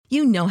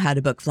You know how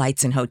to book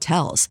flights and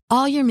hotels.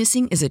 All you're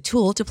missing is a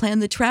tool to plan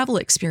the travel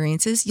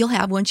experiences you'll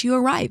have once you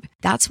arrive.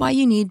 That's why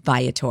you need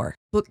Viator.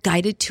 Book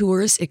guided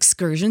tours,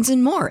 excursions,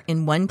 and more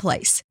in one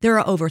place. There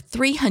are over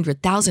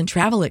 300,000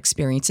 travel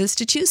experiences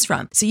to choose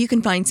from, so you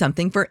can find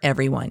something for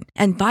everyone.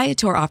 And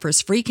Viator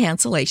offers free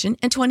cancellation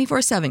and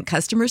 24/7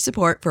 customer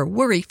support for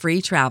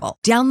worry-free travel.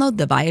 Download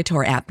the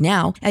Viator app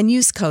now and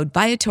use code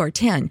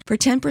Viator10 for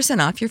 10%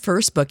 off your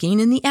first booking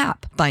in the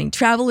app. Find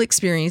travel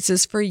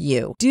experiences for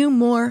you. Do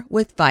more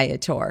with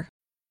Viator.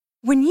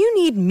 When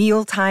you need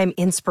mealtime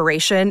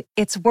inspiration,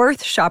 it's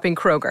worth shopping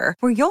Kroger,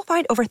 where you'll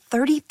find over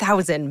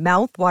 30,000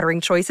 mouth-watering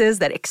choices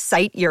that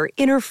excite your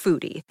inner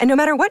foodie. And no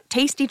matter what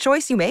tasty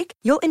choice you make,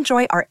 you'll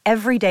enjoy our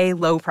everyday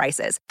low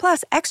prices,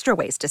 plus extra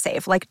ways to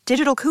save, like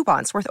digital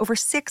coupons worth over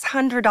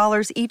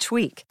 $600 each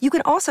week. You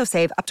can also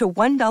save up to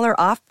 $1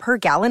 off per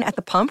gallon at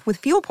the pump with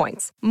fuel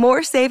points.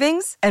 More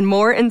savings and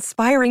more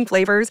inspiring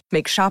flavors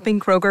make shopping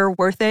Kroger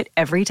worth it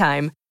every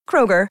time.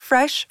 Kroger,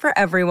 fresh for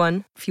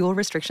everyone. Fuel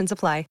restrictions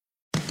apply.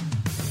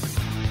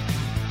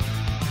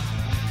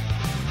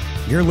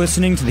 You're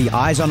listening to the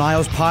Eyes on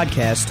Isles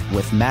podcast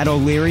with Matt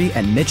O'Leary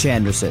and Mitch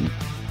Anderson.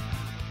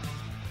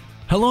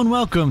 Hello and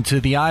welcome to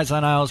the Eyes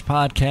on Isles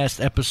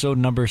podcast, episode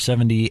number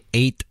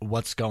 78.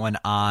 What's going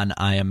on?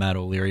 I am Matt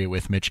O'Leary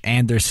with Mitch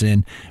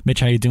Anderson.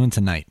 Mitch, how you doing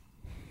tonight?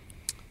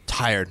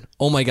 Tired.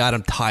 Oh my God,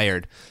 I'm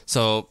tired.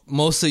 So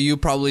most of you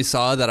probably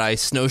saw that I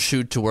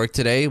snowshoed to work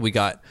today. We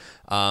got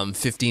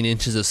 15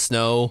 inches of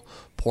snow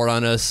poured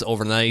on us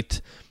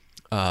overnight.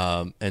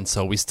 And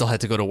so we still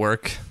had to go to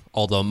work,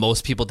 although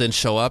most people didn't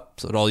show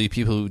up. So to all you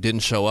people who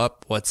didn't show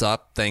up, what's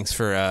up? Thanks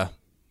for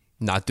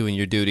not doing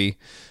your duty.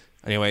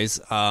 Anyways,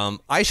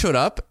 I showed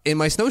up in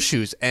my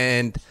snowshoes,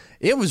 and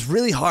it was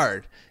really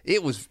hard.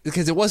 It was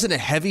because it wasn't a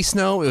heavy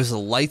snow. It was a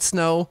light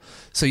snow.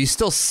 So you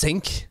still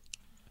sink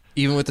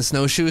even with the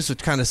snowshoes,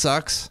 which kind of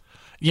sucks.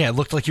 Yeah, it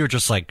looked like you were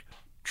just like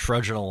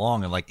trudging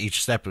along, and like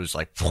each step it was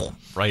like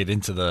right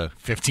into the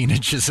 15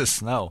 inches of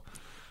snow.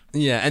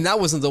 Yeah, and that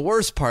wasn't the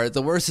worst part.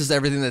 The worst is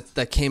everything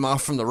that came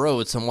off from the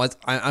road. So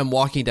I'm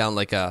walking down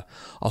like a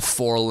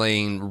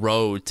 4-lane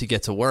road to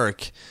get to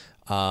work,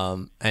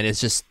 and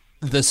it's just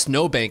the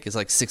snowbank is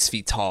like 6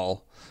 feet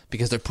tall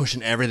because they're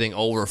pushing everything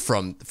over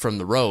from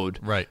the road.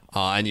 Right.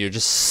 And you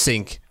just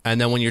sink.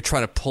 And then when you're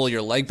trying to pull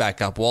your leg back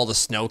up, all the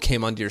snow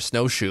came onto your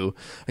snowshoe,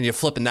 and you're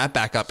flipping that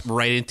back up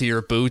right into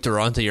your boot or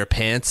onto your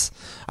pants.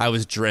 I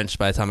was drenched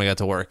by the time I got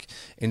to work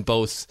in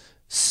both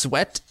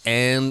sweat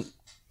and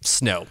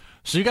snow.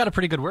 So you got a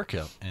pretty good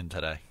workout in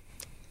today.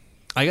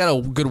 I got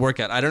a good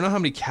workout. I don't know how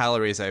many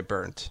calories I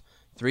burnt.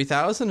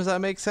 3,000? Does that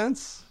make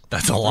sense?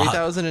 That's a lot.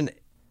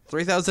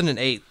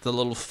 3,008. The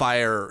little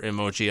fire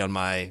emoji on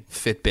my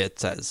Fitbit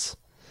says.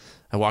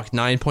 I walked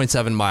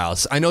 9.7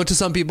 miles. I know to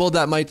some people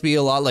that might be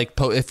a lot, like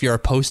if you're a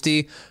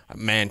postie,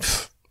 man,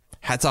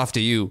 hats off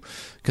to you.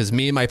 Because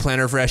me and my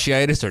plantar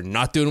fasciitis are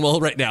not doing well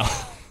right now.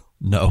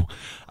 No,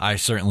 I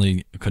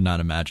certainly could not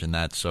imagine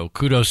that. So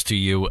kudos to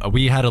you.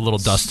 We had a little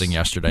dusting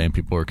yesterday and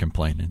people were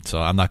complaining.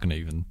 So I'm not going to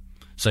even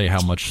say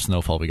how much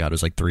snowfall we got. It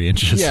was like 3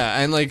 inches.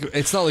 Yeah, and like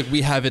it's not like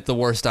we have it the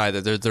worst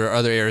either. There are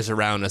other areas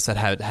around us that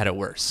had it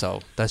worse. So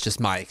that's just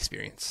my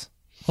experience.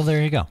 Well,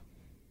 there you go.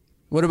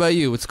 What about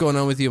you? What's going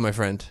on with you, my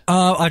friend?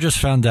 I just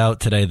found out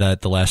today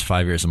that the last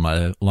 5 years of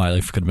my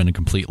life could have been a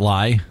complete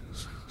lie.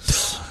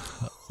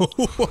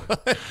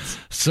 What?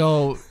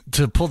 So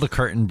to pull the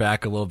curtain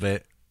back a little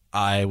bit,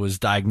 I was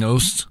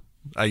diagnosed.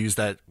 I use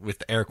that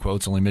with air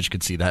quotes. Only Mitch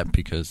could see that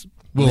because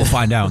we'll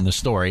find out in the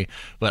story.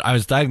 But I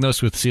was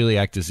diagnosed with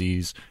celiac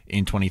disease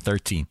in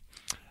 2013.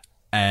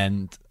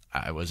 And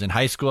I was in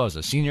high school. I was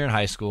a senior in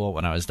high school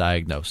when I was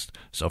diagnosed.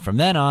 So from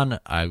then on,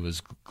 I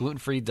was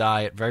gluten-free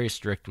diet, very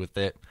strict with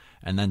it.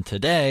 And then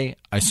today,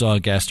 I saw a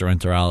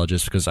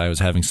gastroenterologist because I was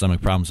having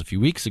stomach problems a few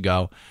weeks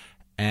ago.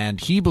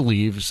 And he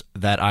believes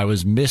that I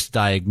was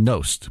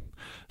misdiagnosed.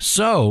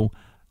 So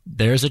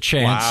there's a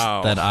chance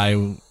that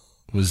I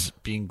was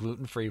being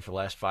gluten-free for the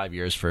last 5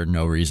 years for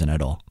no reason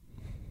at all.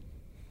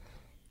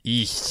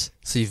 Eesh.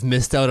 So you've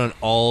missed out on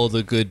all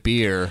the good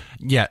beer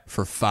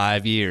for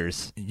 5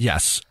 years.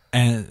 Yes.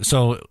 And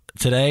so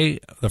today,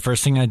 the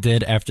first thing I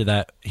did after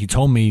that, he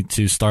told me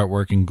to start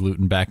working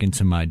gluten back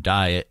into my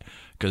diet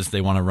because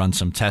they want to run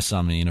some tests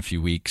on me in a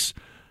few weeks.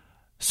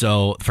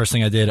 So the first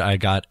thing I did, I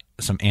got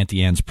some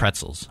Auntie Anne's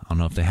pretzels. I don't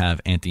know if they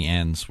have Auntie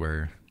Anne's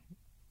where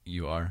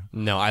you are.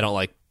 No, I don't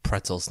like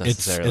pretzels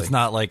necessarily. It's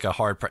not like a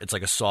hard it's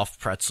like a soft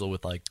pretzel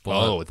with like butter.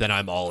 Oh, then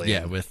I'm all in.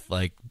 Yeah, with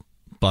like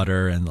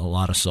butter and a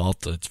lot of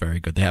salt. It's very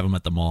good. They have them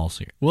at the malls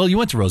here. Well, you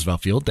went to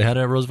Roosevelt Field. They had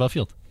it at Roosevelt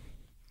Field.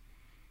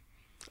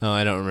 Oh,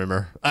 I don't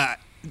remember. I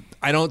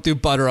don't do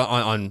butter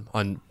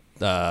on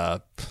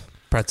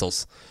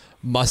pretzels.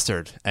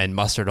 Mustard and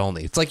mustard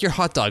only. It's like your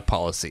hot dog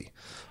policy.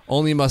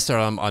 Only mustard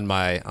on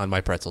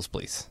my pretzels,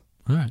 please.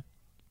 All right.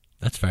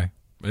 That's fair.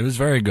 It was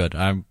very good.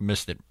 I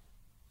missed it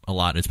a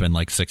lot. It's been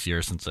like 6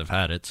 years since I've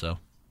had it, so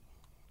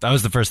that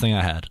was the first thing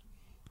I had.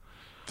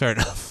 Fair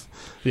enough.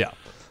 Yeah.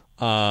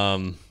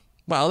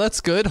 Well, that's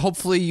good.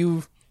 Hopefully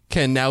you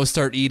can now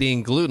start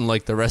eating gluten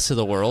like the rest of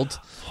the world.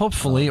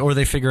 Hopefully, or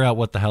they figure out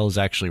what the hell is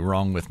actually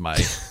wrong with my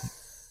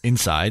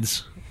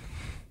insides.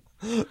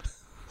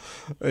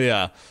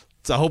 Yeah.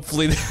 So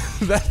hopefully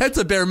that's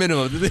a bare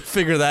minimum. They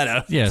figure that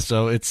out. Yeah,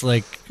 so it's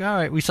like, all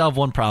right, we solve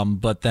one problem,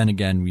 but then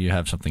again, you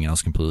have something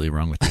else completely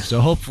wrong with you.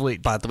 So hopefully,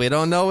 But we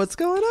don't know what's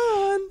going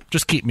on.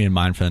 just keep me in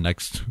mind for the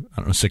next,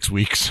 6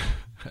 weeks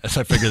as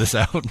I figure this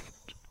out.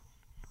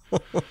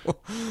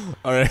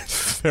 All right.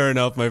 Fair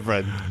enough, my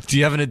friend. Do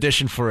you have an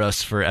addition for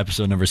us for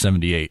episode number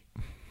 78?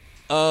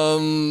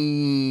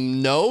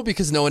 No,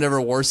 because no one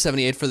ever wore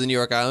 78 for the New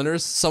York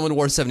Islanders. Someone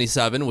wore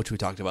 77, which we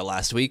talked about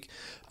last week.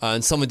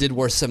 And someone did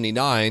wear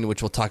 79,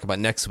 which we'll talk about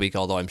next week,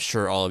 although I'm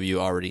sure all of you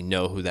already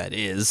know who that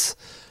is.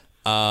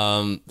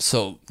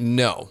 So,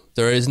 no,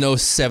 there is no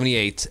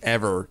 78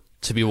 ever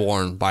to be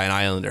worn by an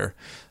Islander.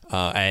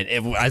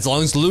 As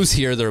long as Lou's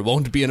here, there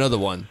won't be another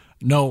one.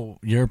 No,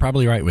 you're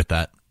probably right with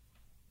that.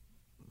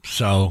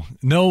 So,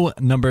 no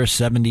number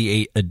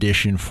 78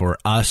 edition for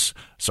us.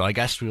 So, I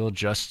guess we'll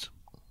just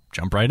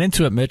jump right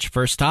into it, Mitch.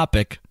 First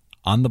topic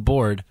on the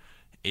board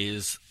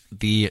is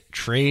the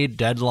trade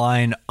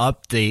deadline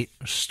update,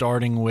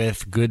 starting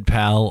with good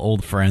pal,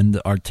 old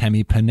friend,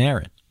 Artemi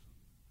Panarin.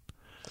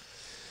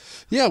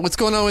 Yeah, what's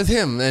going on with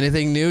him?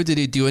 Anything new? Did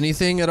he do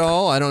anything at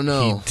all? I don't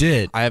know. He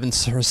did. I haven't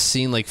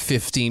seen like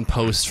 15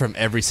 posts from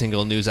every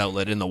single news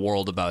outlet in the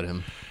world about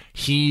him.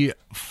 He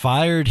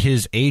fired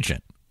his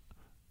agent.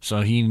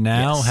 So he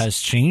now has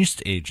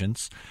changed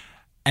agents.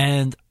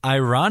 And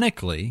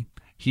ironically,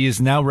 he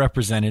is now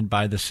represented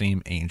by the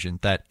same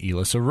agent that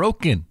Ilya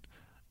Sorokin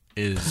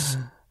is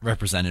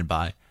represented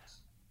by.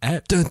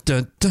 Dun,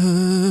 dun,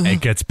 dun. It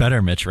gets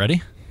better, Mitch.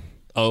 Ready?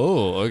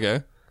 Oh,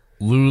 okay.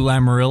 Lou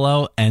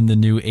Lamoriello and the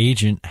new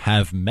agent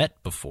have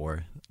met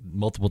before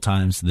multiple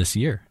times this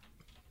year.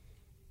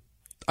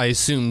 I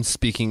assume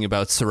speaking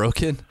about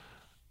Sorokin.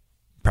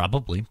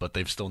 Probably, but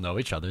they still know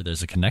each other.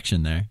 There's a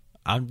connection there.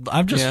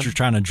 I'm just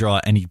trying to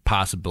draw any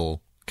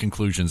possible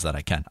conclusions that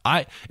I can.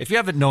 If you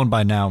haven't known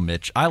by now,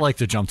 Mitch, I like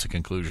to jump to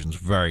conclusions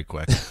very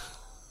quick.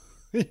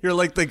 You're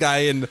like the guy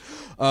in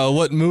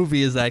what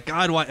movie is that?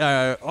 God,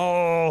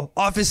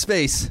 Office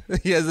Space.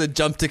 He has a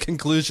jump to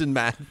conclusion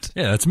mat,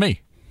 Yeah, that's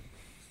me.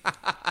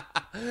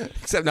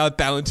 except not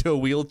bound to a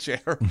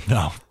wheelchair.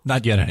 No,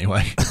 not yet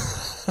anyway.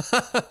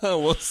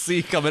 We'll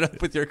see coming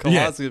up with your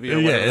coloscopy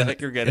or whatever the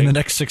heck you're getting. In the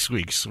next 6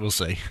 weeks, we'll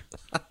see.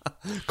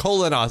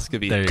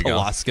 Colonoscopy. There you go.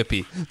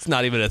 Coloscopy. It's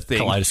not even a thing.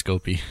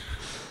 Kaleidoscopy.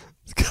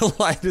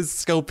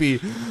 Kaleidoscopy.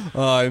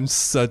 Oh, I'm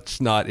such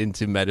not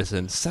into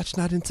medicine. Such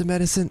not into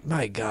medicine.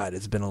 My God,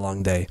 it's been a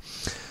long day.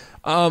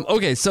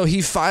 Okay, so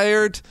he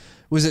fired,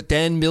 was it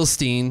Dan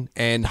Milstein,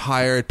 and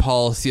hired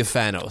Paul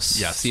Theophanous.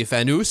 Yes.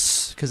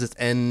 Theophanous, because it's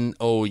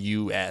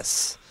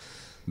Nous.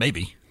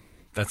 Maybe.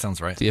 That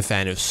sounds right.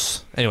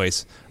 Theophanous.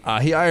 Anyways,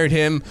 he hired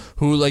him,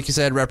 who, like you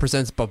said,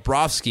 represents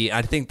Bobrovsky.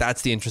 I think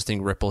that's the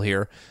interesting ripple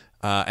here,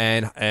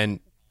 and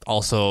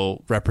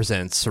also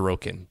represents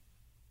Sorokin.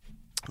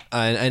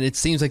 And it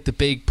seems like the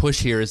big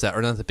push here is that,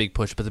 or not the big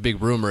push, but the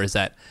big rumor is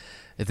that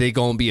they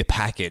go and be a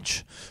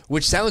package,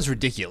 which sounds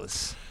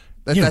ridiculous.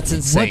 That's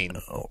insane.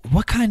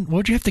 What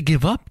would you have to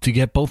give up to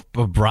get both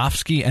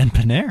Bobrovsky and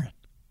Panarin?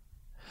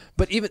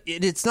 But even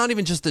it's not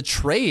even just the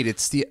trade.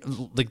 It's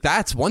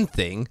that's one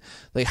thing.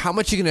 Like, how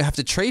much are you going to have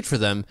to trade for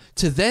them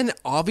to then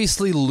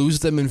obviously lose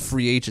them in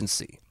free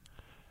agency?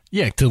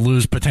 Yeah, to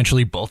lose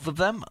potentially both of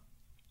them.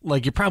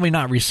 Like, you're probably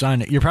not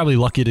re-signing. You're probably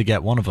lucky to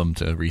get one of them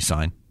to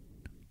re-sign.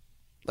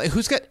 Like,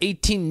 who's got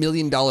 $18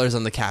 million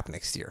on the cap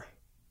next year?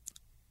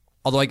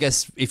 Although I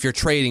guess if you're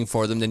trading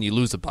for them, then you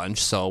lose a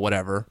bunch. So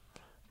whatever.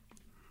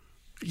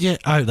 Yeah,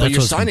 but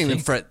you're signing them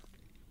for.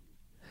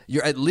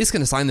 You're at least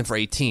going to sign them for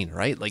 18,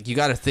 right? Like, you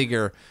got to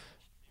figure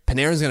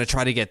Panarin's going to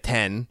try to get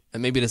 10,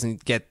 and maybe it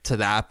doesn't get to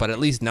that, but at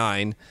least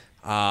 9.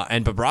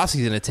 And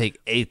Bobrovsky's going to take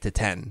 8 to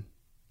 10.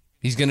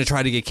 He's going to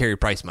try to get Carey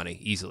Price money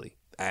easily,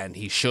 and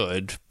he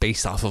should,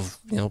 based off of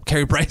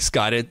Carey Price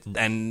got it,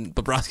 and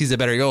Bobrovsky's a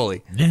better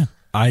goalie. Yeah,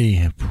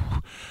 I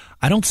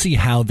don't see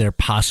how they're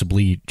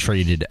possibly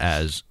traded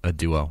as a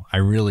duo. I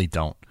really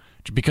don't,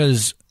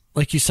 because,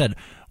 like you said,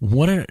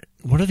 what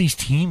are these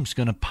teams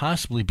going to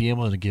possibly be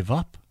able to give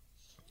up?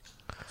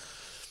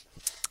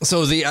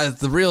 So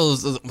the real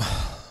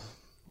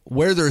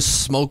where there's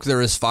smoke, there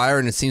is fire,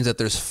 and it seems that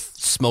there's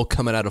smoke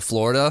coming out of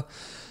Florida.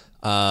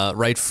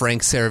 Right,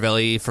 Frank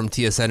Saravelli from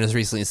TSN has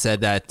recently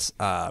said that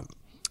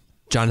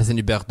Jonathan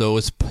Huberdeau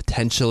is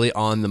potentially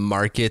on the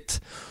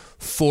market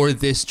for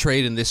this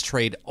trade and this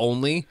trade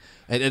only,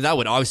 and that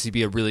would obviously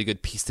be a really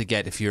good piece to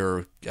get if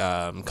you're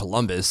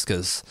Columbus,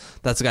 because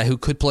that's a guy who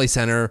could play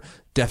center,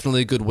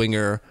 definitely a good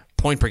winger,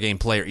 point per game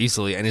player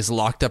easily, and is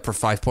locked up for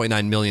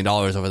 $5.9 million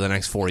over the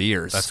next 4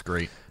 years. That's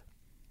great.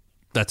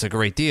 That's a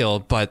great deal,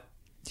 but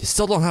you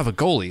still don't have a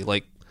goalie.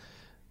 Like,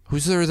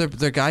 who's their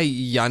guy?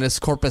 Giannis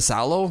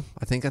Korpisalo?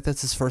 I think that's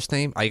his first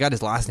name. I got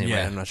his last name right.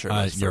 I'm not sure.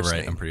 About his you're first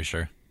right. name. I'm pretty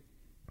sure.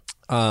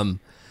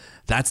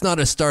 That's not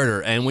a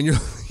starter. And when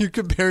you're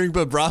comparing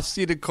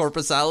Bobrovsky to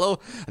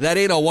Korpisalo, that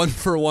ain't a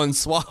 1-for-1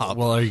 swap.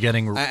 Well, are you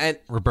getting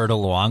Roberto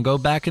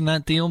Luongo back in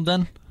that deal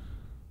then?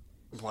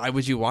 Why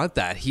would you want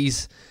that?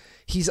 He's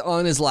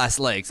on his last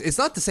legs. It's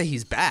not to say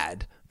he's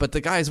bad, but the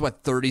guy's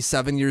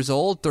 37 years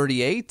old,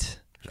 38?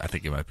 I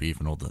think he might be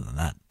even older than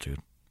that, dude.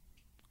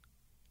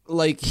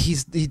 Like,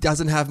 he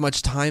doesn't have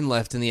much time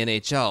left in the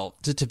NHL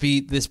to be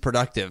this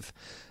productive.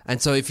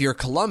 And so if you're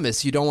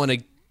Columbus, you don't want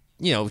to,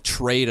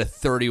 trade a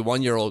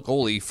 31-year-old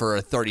goalie for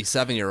a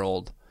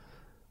 37-year-old.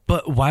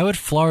 But why would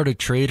Florida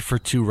trade for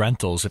 2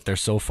 rentals if they're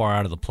so far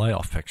out of the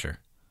playoff picture?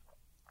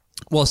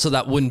 Well, so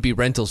that wouldn't be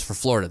rentals for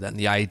Florida then.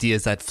 The idea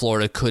is that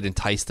Florida could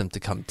entice them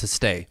to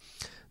stay.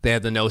 They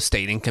have the no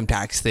state income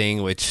tax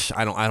thing, which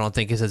I don't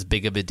think is as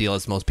big of a deal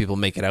as most people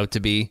make it out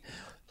to be.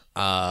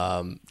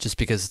 Just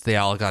because they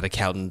all got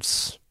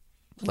accountants.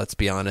 Let's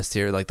be honest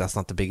here, like that's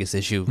not the biggest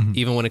issue. Mm-hmm.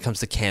 Even when it comes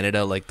to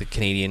Canada, like the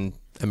Canadian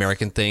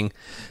American thing,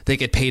 they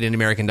get paid in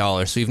American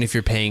dollars. So even if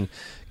you're paying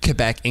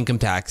Quebec income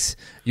tax,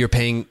 you're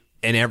paying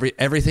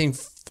everything.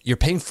 You're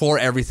paying for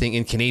everything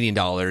in Canadian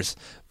dollars,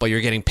 but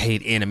you're getting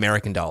paid in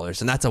American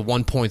dollars, and that's a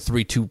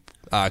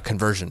 1.32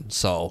 conversion.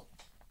 So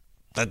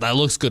that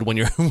looks good when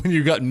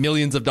you got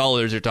millions of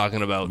dollars you're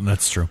talking about.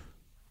 That's true.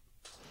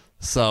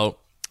 So,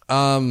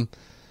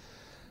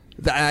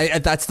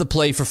 that's the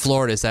play for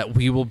Florida, is that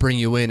we will bring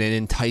you in and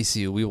entice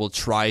you. We will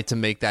try to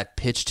make that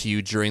pitch to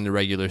you during the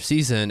regular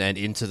season and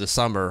into the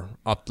summer,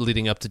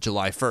 leading up to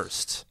July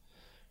 1st.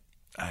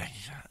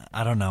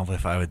 I don't know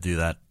if I would do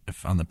that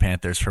if on the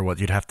Panthers for what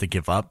you'd have to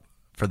give up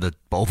for the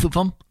both of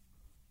them.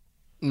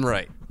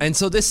 Right. And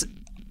so this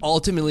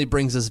ultimately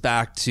brings us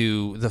back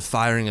to the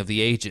firing of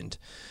the agent,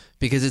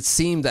 because it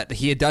seemed that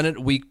he had done it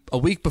a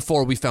week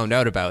before we found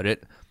out about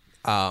it.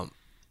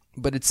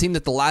 But it seemed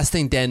that the last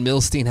thing Dan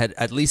Milstein had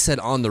at least said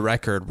on the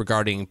record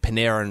regarding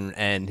Panarin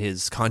and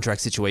his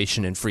contract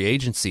situation and free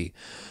agency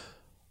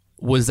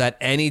was that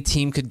any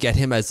team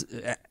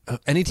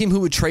who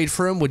would trade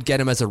for him would get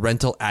him as a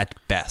rental at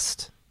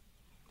best.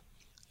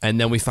 And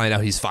then we find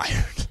out he's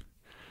fired.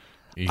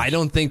 Eesh. I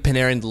don't think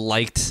Panarin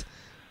liked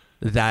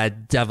that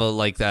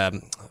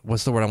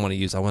what's the word I want to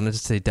use? I wanted to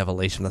say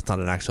devilation. That's not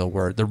an actual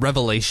word. The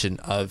revelation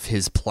of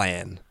his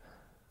plan.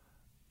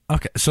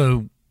 Okay,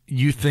 so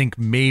you think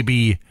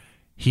maybe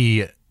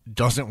he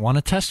doesn't want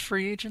to test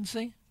free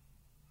agency?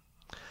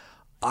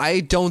 I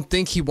don't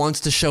think he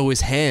wants to show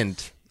his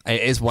hand.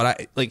 Is what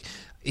I like.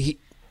 He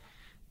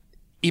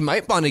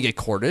might want to get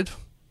courted,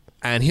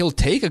 and he'll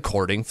take a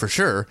courting for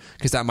sure,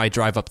 because that might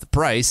drive up the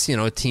price.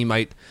 A team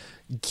might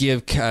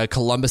give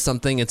Columbus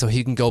something, and so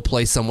he can go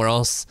play somewhere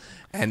else,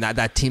 and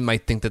that team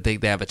might think that they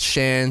have a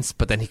chance,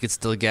 but then he could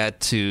still get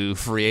to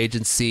free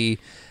agency,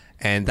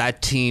 and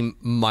that team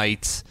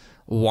might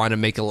want to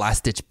make a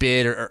last ditch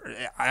bid. Or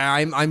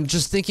I'm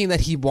just thinking that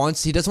he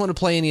doesn't want to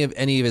play any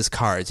of his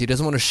cards. He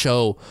doesn't want to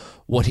show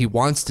what he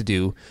wants to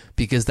do,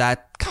 because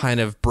that kind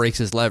of breaks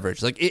his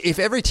leverage. Like, if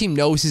every team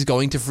knows he's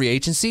going to free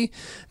agency,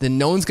 then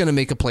no one's going to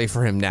make a play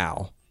for him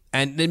now.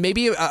 And then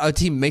maybe a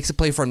team makes a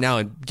play for him now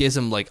and gives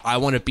him, like, I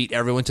want to beat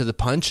everyone to the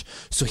punch,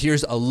 so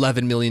here's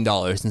 $11 million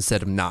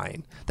instead of $9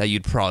 million that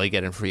you'd probably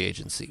get in free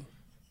agency.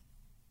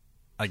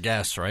 I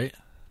guess, right?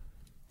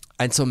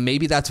 And so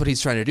maybe that's what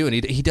he's trying to do.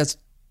 And he does.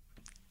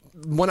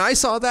 When I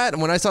saw that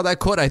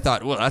quote, I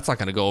thought, well, that's not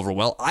going to go over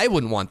well. I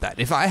wouldn't want that.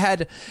 If I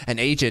had an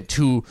agent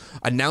who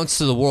announced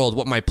to the world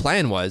what my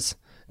plan was,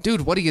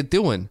 dude, what are you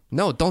doing?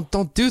 No,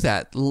 don't do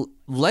that.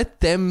 Let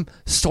them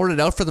sort it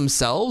out for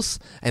themselves,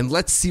 and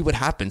let's see what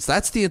happens.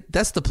 That's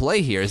the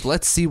play here, is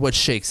let's see what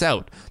shakes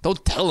out.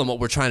 Don't tell them what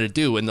we're trying to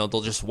do, and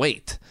they'll just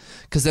wait,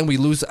 because then we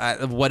lose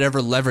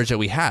whatever leverage that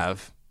we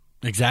have.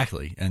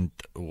 Exactly. And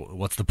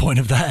what's the point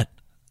of that?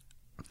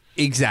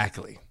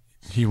 Exactly.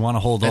 You want to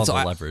hold all the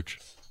leverage.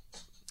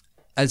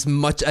 As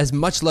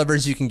much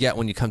leverage you can get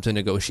when you come to a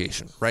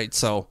negotiation, right?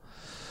 So,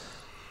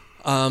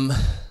 and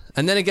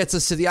then it gets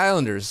us to the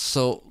Islanders.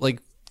 So,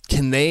 like,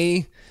 can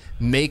they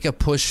make a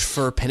push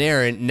for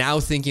Panarin now,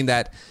 thinking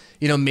that,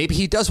 maybe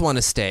he does want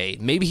to stay.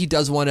 Maybe he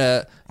does want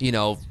to,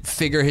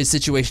 figure his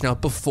situation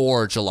out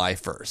before July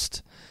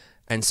 1st.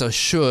 And so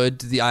should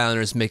the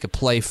Islanders make a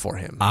play for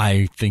him?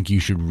 I think you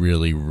should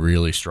really,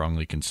 really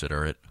strongly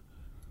consider it.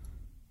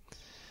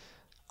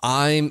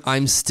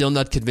 I'm still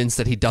not convinced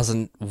that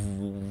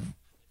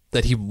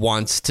he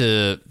wants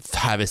to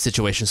have his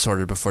situation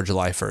sorted before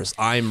July 1st.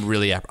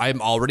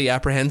 I'm already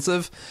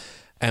apprehensive.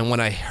 And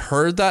when I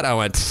heard that, I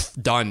went,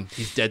 done.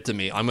 He's dead to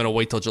me. I'm going to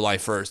wait till July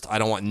 1st. I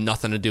don't want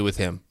nothing to do with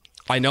him.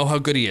 I know how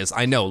good he is.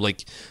 I know,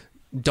 like,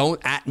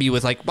 don't at me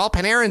with like, well,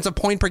 Panarin's a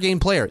point per game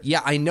player.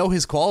 Yeah, I know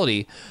his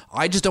quality.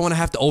 I just don't want to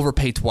have to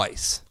overpay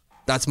twice.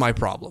 That's my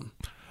problem.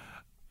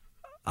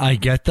 I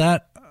get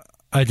that.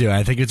 I do.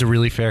 I think it's a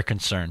really fair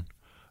concern.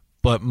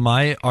 But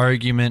my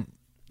argument,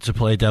 to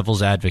play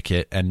devil's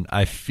advocate, and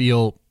I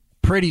feel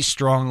pretty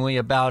strongly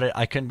about it.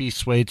 I can be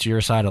swayed to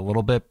your side a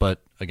little bit,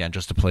 but again,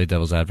 just to play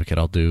devil's advocate,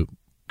 I'll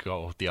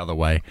go the other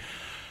way.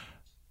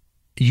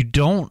 You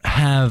don't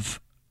have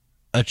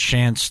a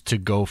chance to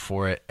go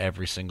for it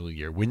every single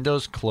year.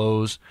 Windows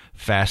close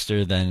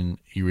faster than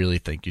you really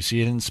think. You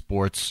see it in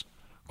sports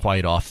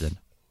quite often.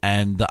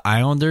 And the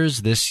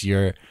Islanders this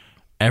year,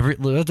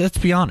 let's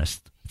be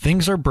honest,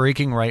 things are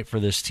breaking right for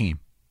this team.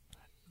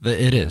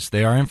 It is.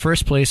 They are in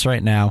first place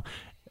right now.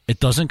 It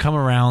doesn't come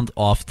around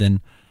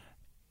often.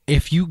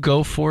 If you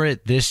go for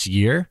it this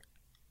year,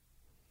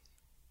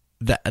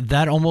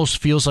 that almost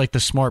feels like the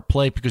smart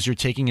play because you're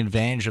taking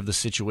advantage of the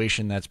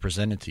situation that's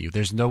presented to you.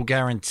 There's no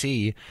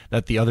guarantee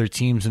that the other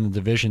teams in the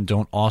division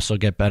don't also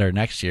get better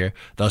next year,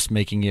 thus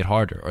making it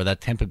harder, or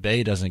that Tampa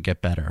Bay doesn't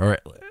get better, or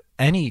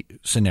any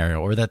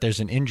scenario, or that there's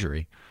an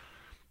injury.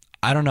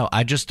 I don't know.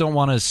 I just don't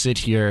want to sit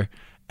here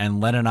and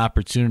let an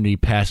opportunity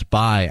pass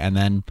by and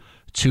then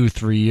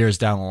 2-3 years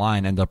down the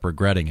line end up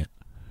regretting it.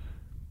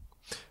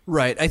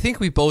 Right. I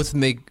think we both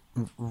make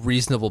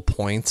reasonable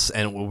points,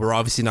 and we're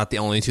obviously not the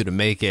only two to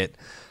make it.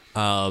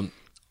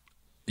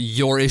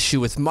 Your issue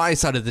with my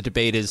side of the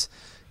debate is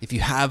if you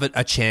have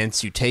a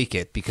chance, you take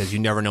it because you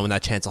never know when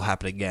that chance will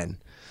happen again,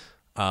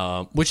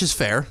 which is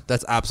fair.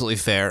 That's absolutely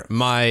fair.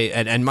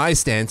 My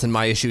stance and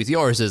my issue with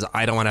yours is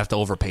I don't want to have to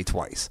overpay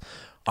twice.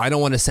 I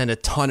don't want to send a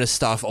ton of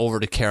stuff over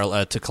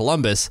to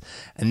Columbus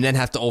and then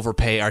have to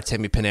overpay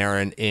Artemi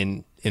Panarin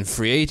in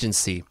free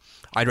agency.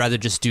 I'd rather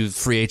just do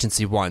free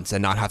agency once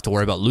and not have to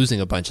worry about losing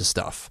a bunch of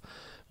stuff.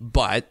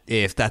 But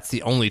if that's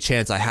the only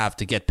chance I have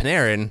to get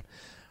Panarin,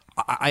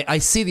 I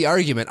see the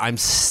argument. I'm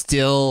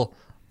still,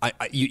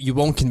 you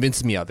won't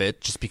convince me of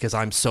it just because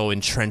I'm so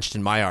entrenched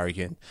in my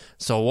argument.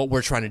 So what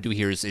we're trying to do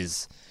here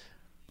is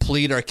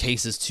plead our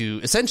cases to,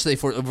 essentially,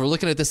 if we're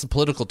looking at this in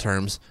political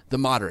terms, the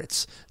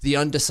moderates, the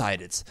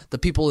undecideds, the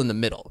people in the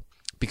middle.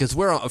 Because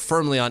we're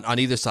firmly on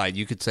either side.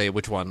 You could say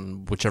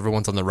whichever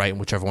one's on the right and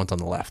whichever one's on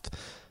the left.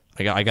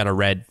 I got a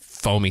red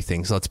foamy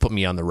thing, so let's put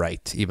me on the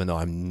right, even though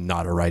I'm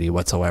not a righty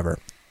whatsoever.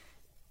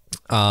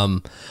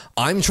 I'm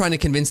trying to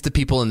convince the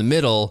people in the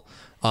middle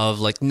of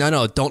like,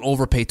 no, don't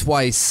overpay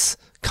twice.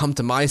 Come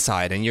to my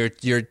side, and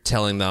you're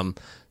telling them,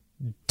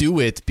 do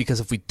it because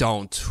if we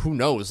don't, who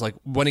knows? Like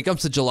when it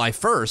comes to July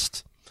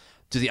 1st,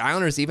 do the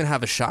Islanders even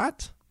have a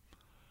shot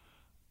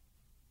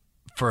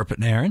for a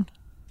Panarin?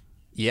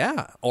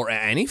 Yeah, or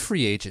any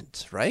free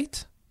agent,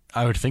 right?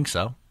 I would think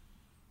so.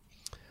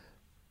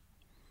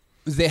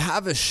 They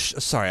have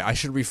sorry, I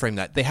should reframe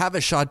that. They have a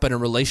shot, but in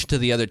relation to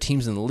the other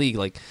teams in the league,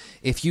 like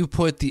if you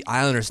put the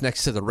Islanders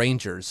next to the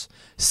Rangers,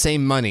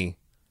 same money,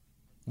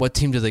 what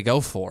team do they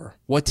go for?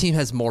 What team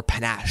has more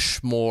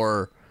panache,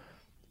 more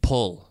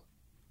pull?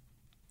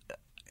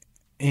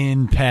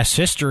 In past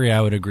history, I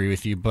would agree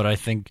with you, but I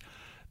think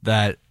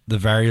that the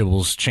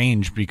variables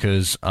change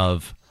because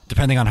of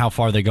depending on how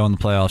far they go in the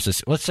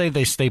playoffs. Let's say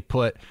they stay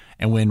put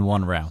and win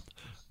one round,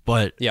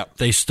 but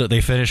they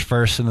finish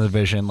first in the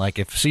division. Like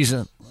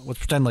let's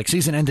pretend like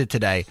season ended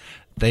today.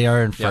 They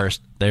are in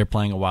first. They're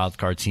playing a wild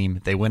card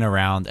team. They win a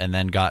round and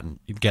then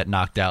get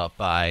knocked out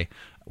by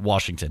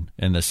Washington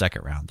in the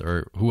second round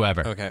or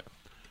whoever. Okay,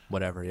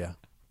 whatever. Yeah,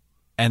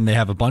 and they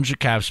have a bunch of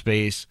cap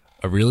space,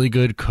 a really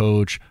good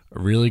coach, a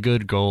really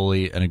good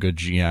goalie, and a good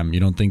GM. You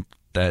don't think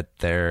that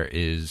there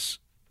is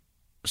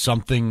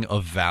something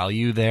of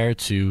value there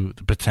to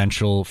the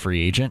potential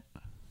free agent?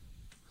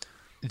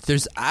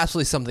 There's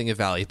absolutely something of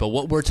value, but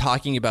what we're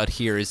talking about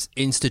here is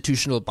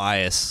institutional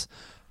bias.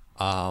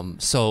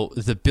 So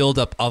the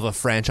buildup of a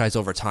franchise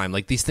over time,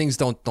 like these things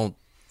don't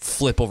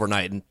flip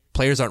overnight, and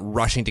players aren't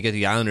rushing to get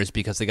the Islanders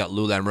because they got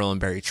Lou Lamoriello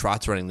and Barry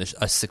Trotz running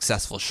a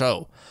successful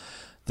show.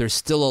 There's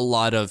still a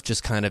lot of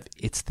just kind of,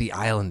 it's the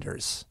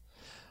Islanders.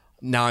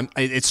 Now,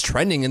 it's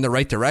trending in the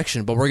right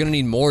direction, but we're going to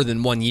need more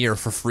than 1 year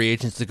for free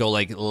agents to go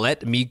like,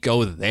 let me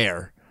go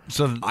there.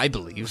 So I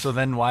believe. So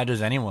then why did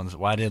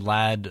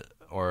Ladd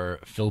or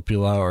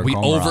Filppula or we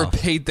Komarov?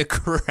 Overpaid the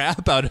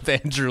crap out of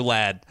Andrew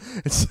Ladd.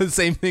 It's the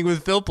same thing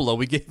with Filppula.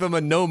 We gave him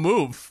a no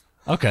move.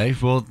 Okay,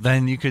 well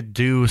then you could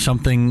do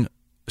something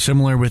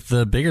similar with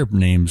the bigger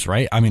names,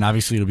 right? I mean,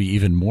 obviously it'll be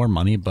even more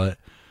money, but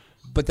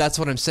that's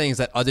what I'm saying is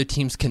that other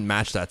teams can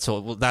match that.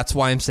 So that's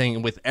why I'm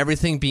saying with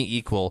everything being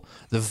equal,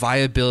 the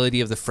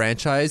viability of the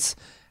franchise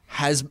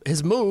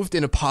has moved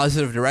in a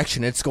positive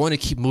direction. It's going to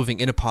keep moving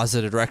in a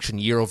positive direction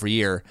year over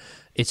year.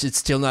 It's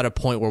still not a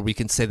point where we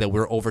can say that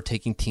we're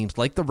overtaking teams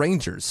like the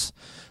Rangers.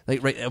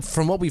 Like right,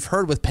 from what we've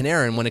heard with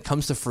Panarin, when it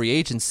comes to free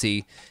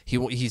agency,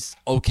 he's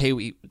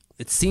okay.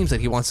 It seems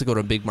like he wants to go to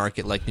a big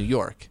market like New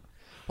York.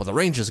 Well, the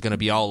Rangers are going to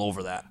be all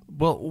over that.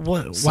 Well,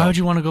 why would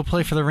you want to go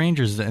play for the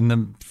Rangers in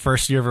the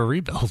first year of a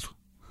rebuild?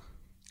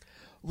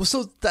 Well,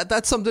 so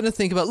that's something to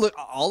think about. Look,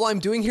 all I'm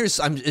doing here is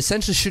I'm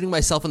essentially shooting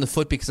myself in the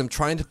foot because I'm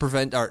trying to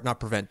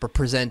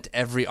present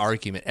every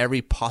argument,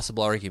 every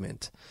possible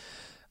argument.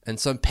 And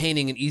so I'm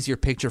painting an easier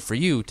picture for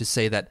you to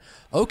say that,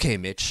 okay,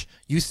 Mitch,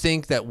 you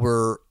think that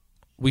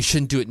we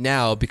shouldn't do it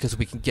now because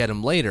we can get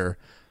them later.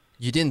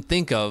 You didn't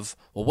think of,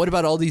 well, what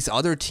about all these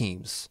other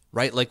teams,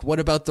 right? Like, what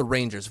about the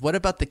Rangers? What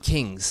about the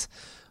Kings?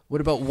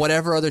 What about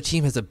whatever other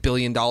team has $1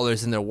 billion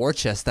in their war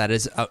chest that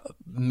is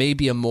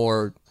maybe a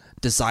more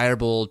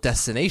desirable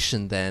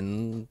destination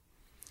than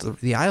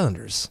the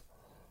Islanders?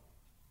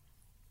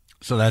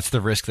 So that's the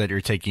risk that you're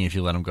taking if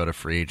you let him go to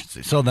free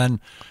agency. So then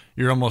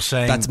you're almost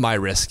saying... That's my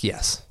risk,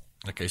 yes.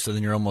 Okay, so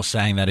then you're almost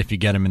saying that if you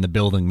get him in the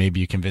building, maybe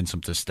you convince him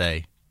to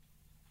stay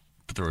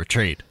through a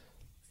trade.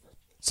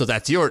 So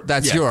that's your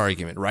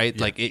argument, right?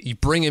 Yeah. Like you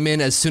bring him in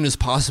as soon as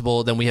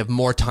possible, then we have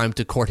more time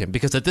to court him.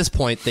 Because at this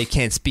point, they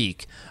can't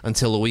speak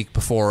until a week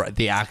before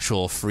the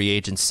actual free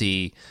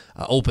agency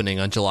opening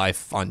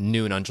on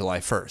noon on July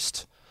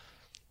 1st.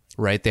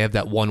 Right? They have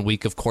that 1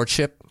 week of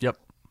courtship. Yep.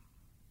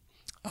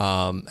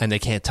 And they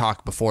can't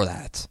talk before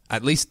that,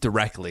 at least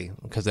directly,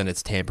 because then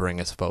it's tampering,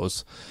 I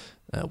suppose,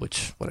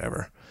 which,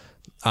 whatever.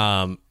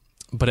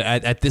 But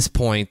at this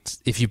point,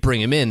 if you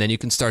bring him in, then you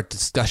can start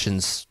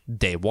discussions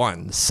day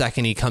one. The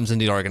second he comes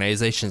into the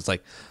organization, it's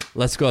like,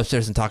 let's go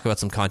upstairs and talk about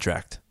some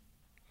contract.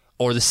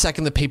 Or the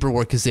second the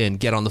paperwork is in,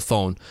 get on the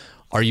phone.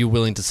 Are you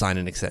willing to sign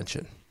an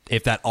extension?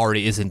 If that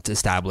already isn't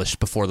established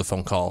before the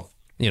phone call,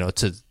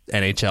 to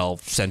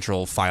NHL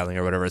Central filing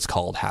or whatever it's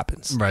called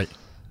happens. Right.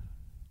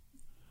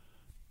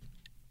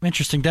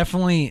 Interesting.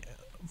 Definitely,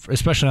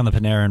 especially on the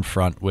Panarin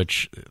front,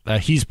 which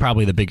he's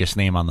probably the biggest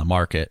name on the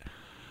market,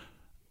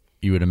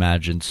 you would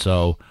imagine.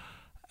 So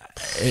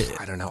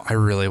I don't know. I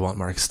really want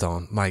Mark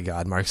Stone. My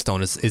God, Mark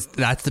Stone is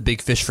that's the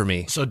big fish for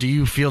me. So do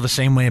you feel the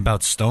same way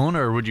about Stone,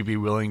 or would you be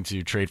willing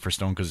to trade for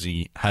Stone because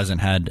he hasn't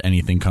had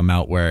anything come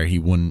out where he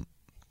wouldn't?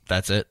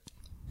 That's it.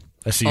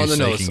 I see you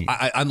shaking.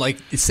 I'm like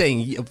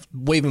saying,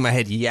 waving my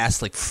head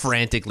yes, like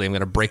frantically. I'm going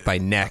to break my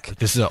neck.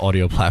 This is an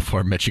audio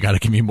platform, Mitch. You got to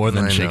give me more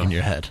than shaking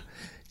your head.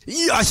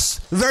 Yes,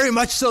 very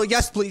much so.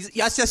 Yes, please.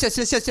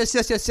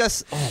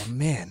 Yes. Oh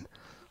man,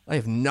 I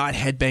have not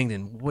headbanged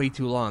in way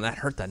too long. That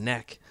hurt the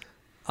neck.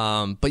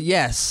 But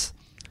yes,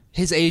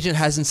 his agent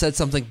hasn't said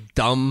something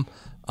dumb.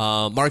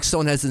 Mark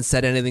Stone hasn't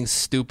said anything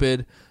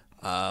stupid.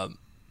 And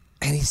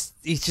he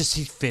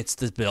fits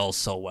the bill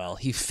so well.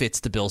 He fits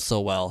the bill so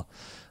well.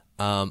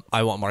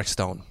 I want Mark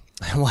Stone.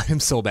 I want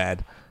him so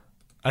bad.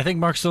 I think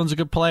Mark Stone's a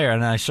good player,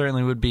 and I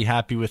certainly would be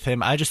happy with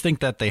him. I just think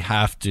that they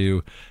have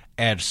to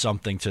add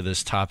something to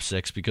this top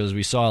six because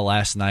we saw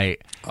last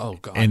night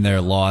in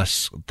their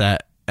loss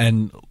that,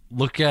 and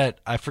look at,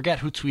 I forget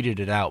who tweeted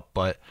it out,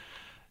 but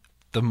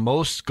the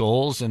most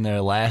goals in their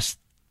last,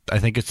 I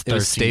think it's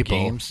 13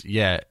 games.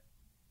 Yeah.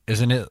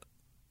 Isn't it?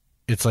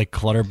 It's like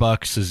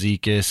Clutterbuck,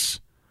 Cizikas,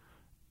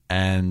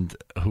 and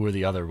who are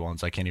the other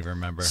ones? I can't even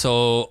remember.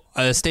 So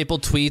Staple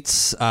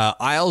tweets,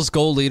 Isles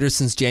goal leader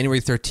since January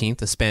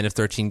 13th, a span of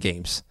 13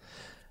 games.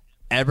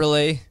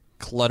 Eberle,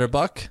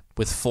 Clutterbuck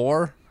with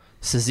 4,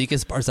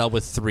 Cizikas, Barzal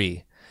with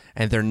 3.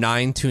 And they're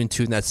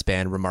 9-2-2 in that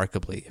span,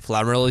 remarkably. If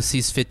Lamoriello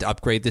sees fit to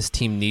upgrade, this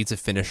team needs a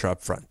finisher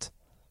up front.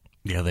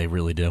 Yeah, they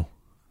really do.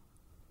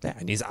 Yeah,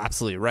 and he's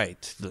absolutely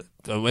right.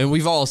 And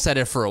we've all said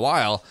it for a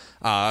while.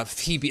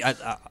 Phoebe,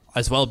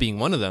 as well, being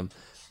one of them.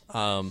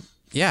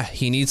 Yeah,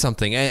 he needs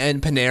something.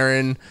 And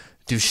Panarin,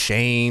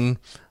 Duchesne,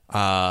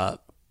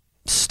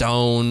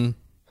 Stone,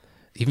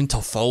 even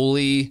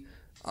Toffoli,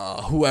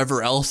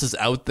 whoever else is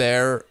out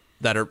there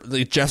that are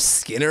like Jeff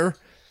Skinner.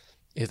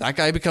 If that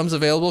guy becomes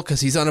available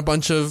because he's on a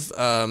bunch of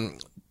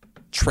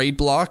trade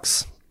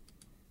blocks,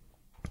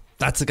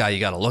 that's the guy you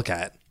got to look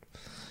at.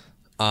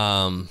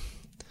 But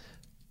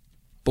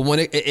when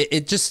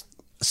it just...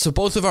 So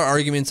both of our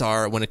arguments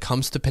are when it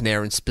comes to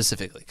Panarin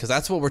specifically, because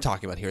that's what we're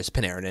talking about here is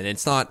Panarin, and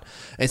it's not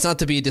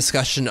to be a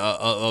discussion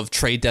of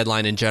trade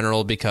deadline in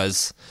general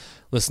because,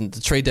 listen, the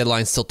trade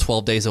deadline's still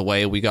 12 days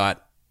away. We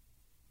got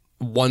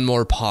one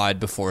more pod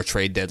before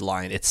trade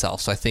deadline itself,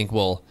 so I think the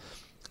one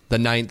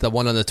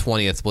on the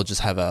 20th, we'll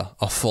just have a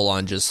full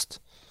on just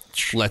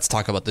let's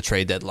talk about the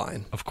trade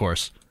deadline. Of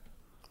course.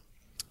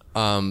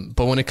 But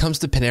when it comes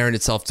to Panarin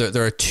itself,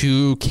 there are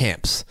two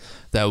camps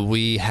that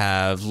we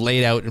have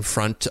laid out in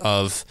front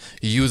of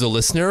you, the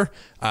listener,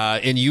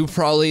 and you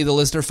probably, the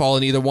listener, fall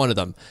in either one of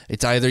them.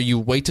 It's either you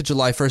wait till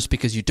July 1st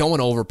because you don't want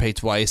to overpay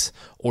twice,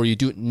 or you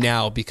do it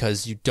now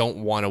because you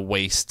don't want to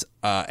waste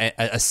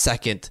a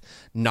second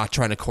not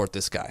trying to court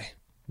this guy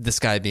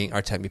being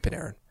Artemi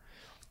Panarin.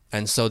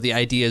 And so the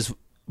idea is,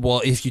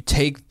 well, if you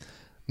take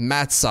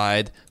Matt's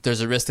side, there's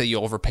a risk that you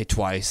overpay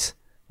twice.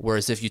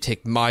 Whereas if you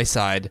take my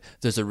side,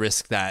 there's a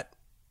risk that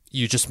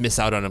you just miss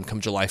out on him come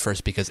July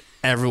 1st because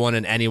everyone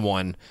and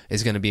anyone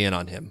is going to be in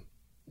on him.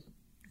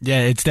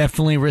 Yeah, it's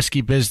definitely risky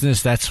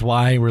business. That's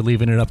why we're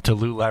leaving it up to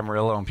Lou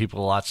Lamoriello and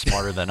people a lot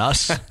smarter than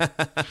us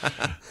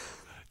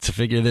to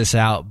figure this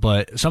out.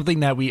 But something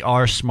that we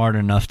are smart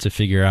enough to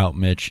figure out,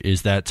 Mitch,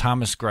 is that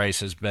Thomas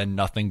Greiss has been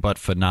nothing but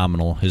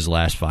phenomenal his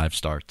last 5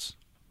 starts.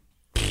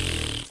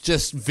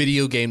 Just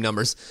video game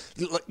numbers,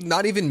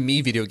 not even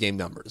me video game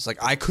numbers.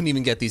 Like I couldn't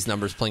even get these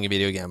numbers playing a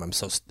video game. I'm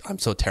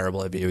so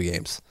terrible at video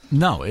games.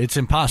 No, it's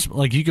impossible.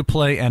 Like you could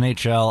play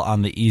NHL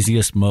on the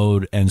easiest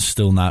mode and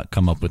still not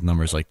come up with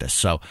numbers like this.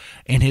 So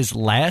in his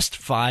last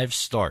 5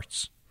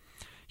 starts,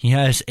 he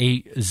has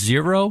a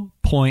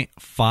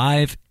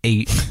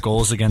 0.58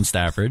 goals against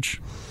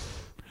average.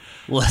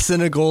 Less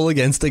than a goal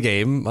against a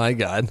game. My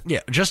God.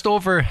 Yeah, just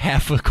over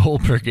half a goal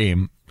per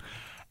game.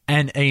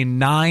 And a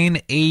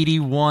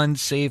 .981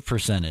 save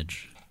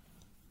percentage.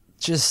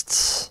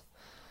 Just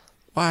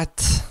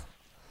what?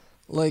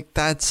 Like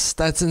that's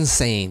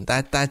insane.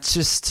 That's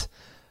just,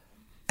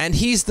 and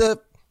he's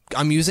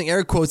I'm using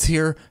air quotes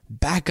here,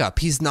 backup.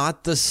 He's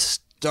not the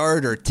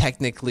starter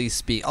technically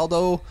speak.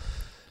 Although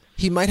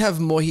he might have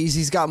more.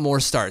 He's got more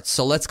starts,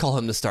 so let's call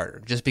him the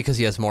starter just because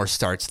he has more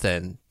starts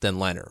than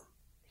Leonard.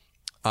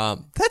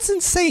 That's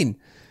insane.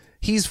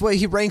 He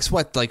ranks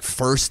like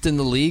first in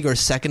the league or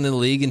second in the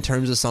league in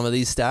terms of some of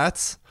these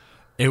stats.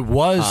 It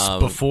was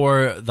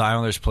before the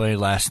Islanders played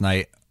last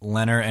night.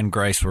 Leonard and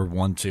Greiss were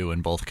 1-2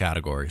 in both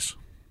categories.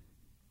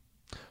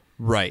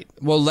 Right.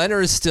 Well,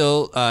 Leonard is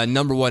still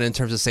number one in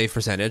terms of save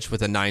percentage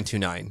with a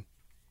 929.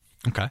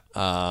 Okay.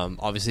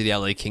 Obviously, the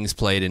LA Kings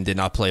played and did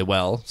not play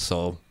well,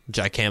 so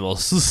Jack Campbell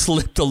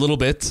slipped a little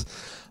bit.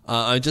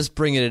 I'm just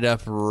bringing it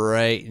up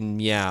right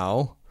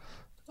now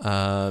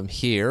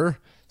here.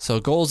 So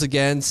goals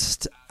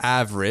against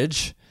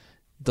average,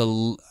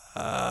 the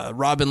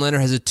Robin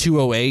Leonard has a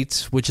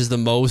 208, which is the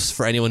most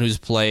for anyone who's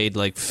played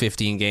like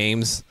 15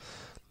 games.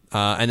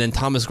 And then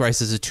Thomas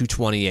Greiss has a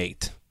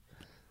 228.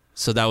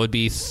 So that would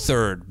be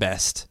third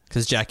best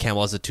because Jack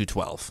Campbell has a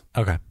 212.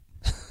 Okay.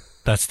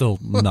 That's still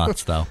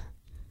nuts, though.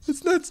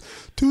 It's nuts.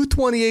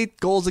 228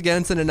 goals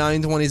against and a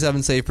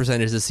 927 save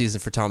percentage this season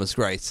for Thomas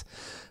Greiss.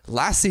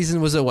 Last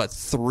season was a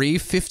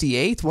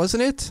 358,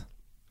 wasn't it?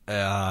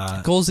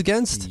 Goals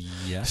against?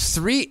 Yes.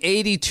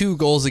 382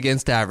 goals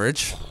against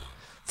average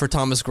for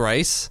Thomas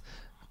Greiss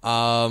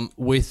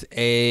with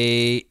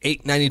a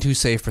 892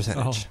 save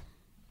percentage. Oh.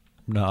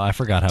 No, I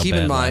forgot how Keep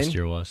bad in mind, last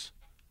year was.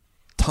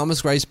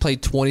 Thomas Greiss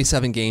played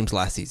 27 games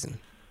last season.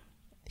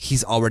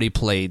 He's already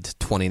played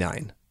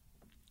 29.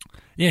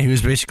 Yeah, he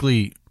was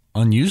basically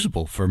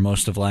unusable for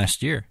most of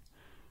last year.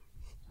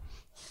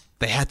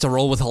 They had to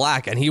roll with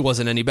Halak, and he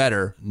wasn't any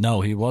better. No,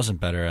 he wasn't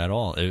better at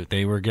all.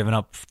 They were giving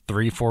up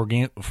 4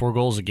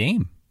 goals a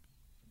game.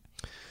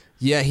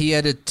 Yeah, he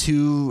had a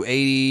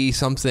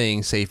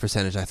 280-something save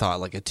percentage, I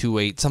thought, like a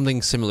 2.8,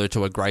 something similar to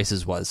what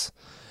Greiss's was.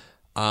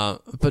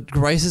 But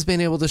Greiss has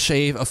been able to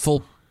shave a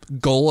full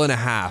goal and a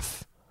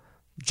half,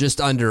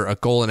 just under a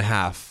goal and a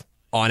half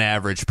on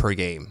average per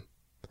game.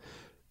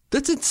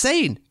 That's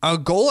insane. A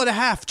goal and a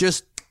half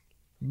just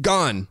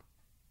gone.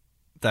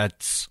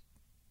 That's...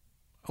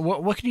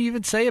 What can you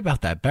even say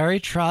about that? Barry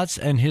Trotz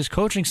and his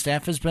coaching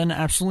staff has been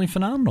absolutely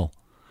phenomenal.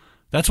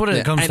 That's what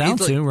it comes down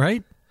to,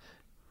 right?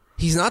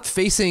 He's not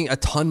facing a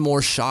ton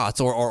more shots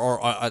or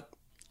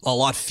a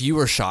lot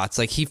fewer shots.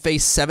 Like, he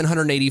faced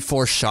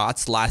 784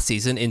 shots last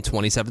season in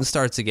 27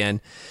 starts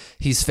again.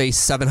 He's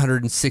faced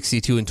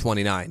 762 in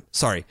 29.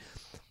 Sorry.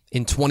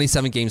 In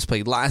 27 games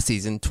played last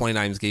season,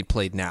 29 games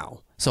played now.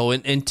 So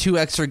in 2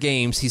 extra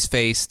games, he's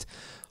faced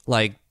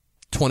like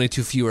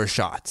 22 fewer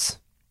shots.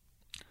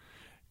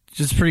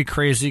 It's pretty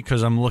crazy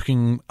because I'm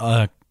looking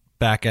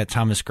back at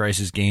Thomas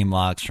Greiss's game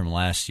logs from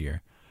last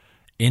year.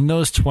 In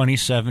those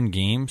 27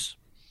 games,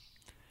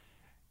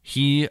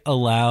 he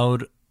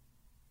allowed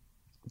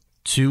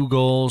 2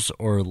 goals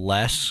or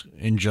less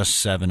in just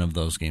 7 of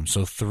those games.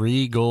 So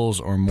 3 goals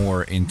or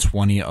more in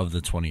 20 of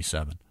the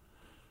 27.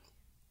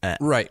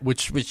 Right,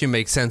 which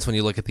makes sense when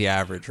you look at the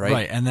average, right?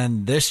 Right, and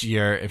then this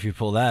year, if you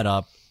pull that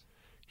up,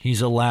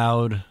 he's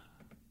allowed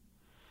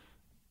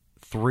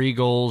 3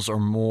 goals or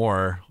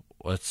more.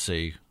 Let's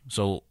see.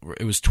 So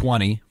it was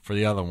 20 for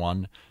the other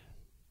one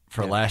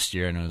for last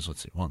year, and it was,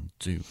 let's see, 1,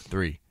 2,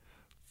 3,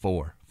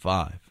 4,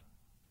 5,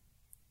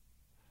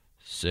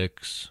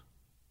 6,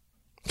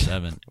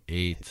 7,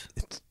 8,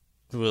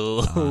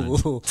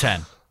 9,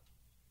 10.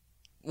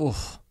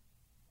 Oof.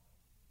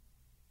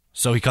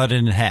 So he cut it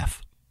in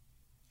half.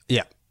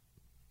 Yeah.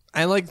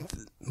 And like,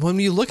 when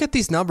you look at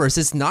these numbers,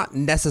 it's not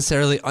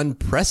necessarily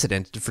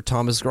unprecedented for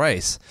Thomas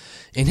Greiss.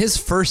 In his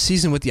first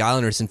season with the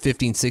Islanders in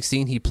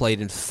 15-16, he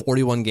played in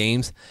 41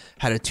 games,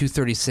 had a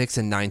 236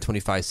 and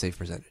 925 save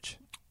percentage.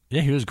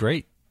 Yeah, he was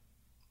great.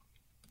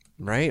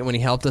 Right? When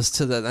he helped us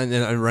to the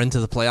run to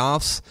the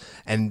playoffs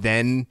and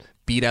then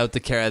beat out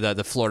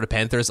the Florida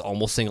Panthers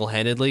almost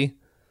single-handedly.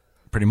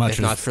 Pretty much.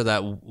 If not for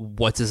that,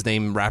 what's his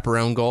name,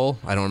 wraparound goal?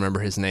 I don't remember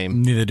his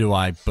name. Neither do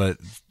I, but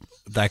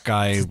that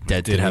guy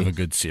did have a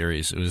good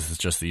series. It was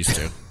just these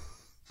two.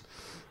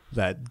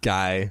 That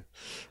guy.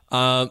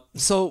 But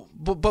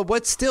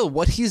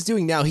what he's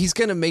doing now, he's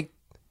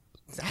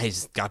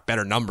got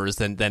better numbers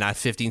than that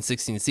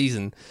 15-16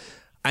 season,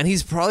 and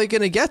he's probably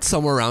going to get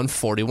somewhere around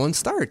 41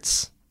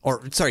 starts.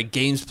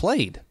 Games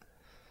played.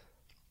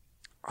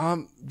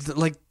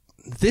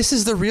 This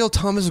is the real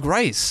Thomas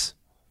Greiss.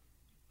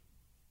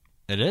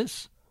 It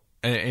is.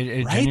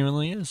 It right?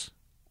 Genuinely is.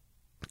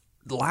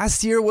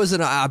 Last year was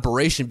an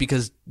aberration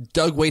because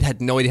Doug Weight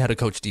had no idea how to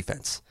coach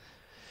defense.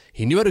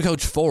 He knew how to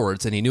coach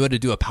forwards and he knew how to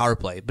do a power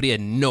play, but he had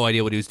no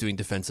idea what he was doing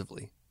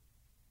defensively.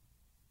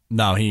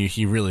 No,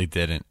 he really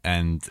didn't.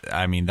 And,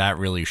 I mean, that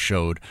really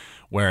showed.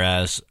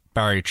 Whereas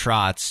Barry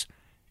Trotz,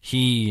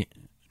 he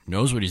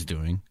knows what he's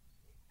doing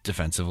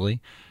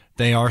defensively.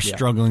 They are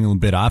struggling a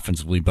bit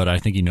offensively, but I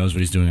think he knows what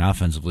he's doing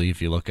offensively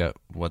if you look at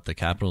what the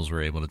Capitals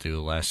were able to do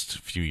the last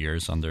few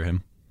years under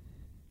him.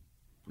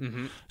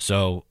 Mm-hmm.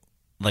 So,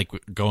 like,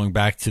 going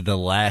back to the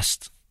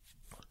last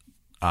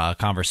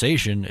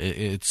conversation,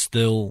 it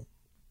still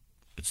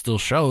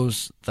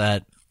shows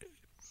that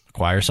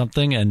acquire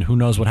something, and who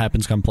knows what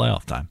happens come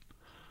playoff time.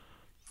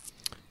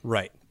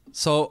 Right.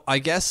 So I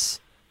guess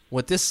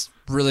what this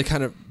really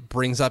kind of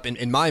brings up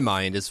in my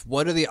mind is,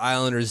 what do the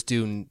Islanders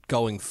do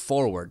going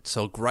forward?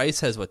 So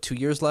Greiss has, 2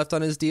 years left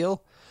on his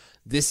deal?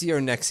 This year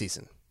or next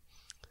season?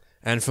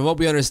 And from what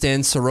we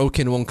understand,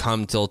 Sorokin won't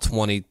come till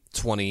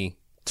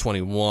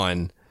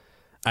 2020-21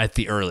 at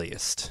the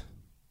earliest.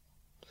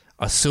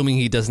 Assuming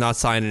he does not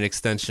sign an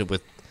extension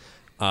with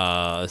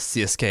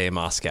CSKA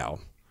Moscow.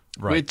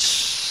 Right.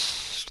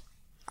 Which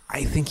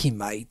I think he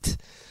might.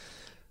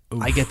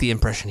 Oof. I get the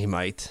impression he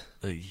might.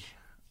 I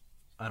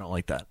don't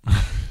like that.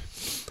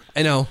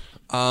 I know.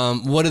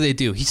 What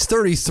do? He's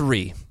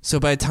 33. So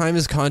by the time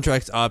his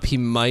contract's up, he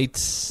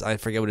might... I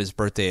forget what his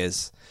birthday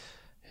is.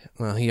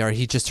 Well,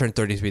 he just turned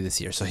 33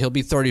 this year. So he'll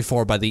be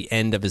 34 by the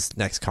end of his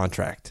next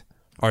contract.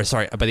 Or,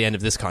 sorry, by the end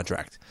of this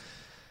contract.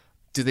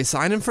 Do they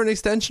sign him for an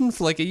extension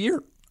for like a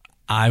year?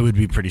 I would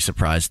be pretty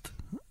surprised.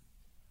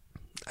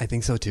 I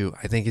think so, too.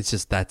 I think it's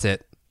just that's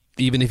it.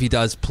 Even if he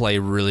does play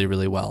really,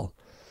 really well.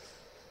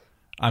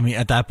 I mean,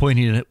 at that point,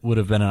 he would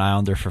have been an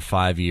Islander for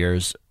 5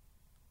 years.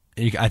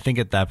 I think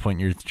at that point,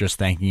 you're just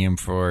thanking him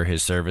for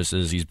his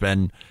services. He's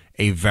been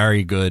a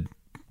very good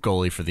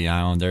goalie for the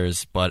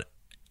Islanders, but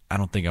I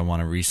don't think I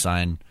want to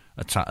re-sign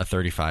a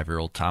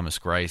 35-year-old Thomas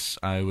Greiss.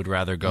 I would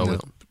rather go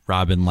with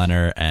Robin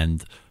Lehner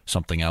and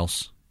something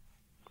else.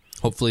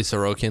 Hopefully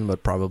Sorokin,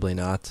 but probably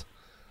not.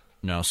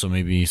 No, so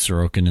maybe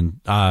Sorokin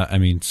and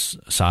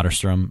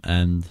Soderstrom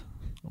and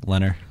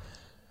Lehner.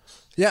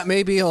 Yeah,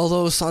 maybe,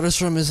 although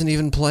Soderstrom isn't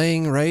even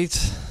playing, right?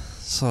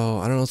 So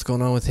I don't know what's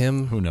going on with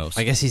him. Who knows?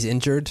 I guess he's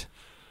injured.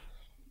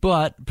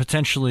 But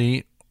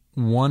potentially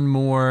one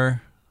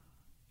more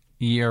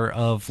year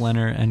of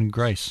Lehner and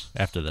Greiss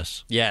after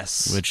this.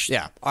 Yes. Which,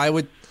 yeah, I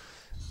would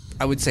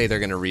say they're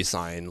going to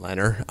re-sign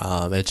Lehner.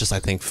 It's just, I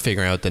think,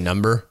 figuring out the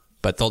number.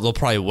 But they'll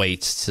probably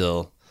wait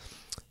till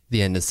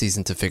the end of the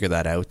season to figure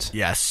that out.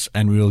 Yes,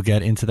 and we will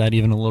get into that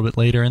even a little bit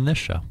later in this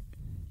show.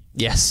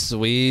 Yes,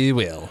 we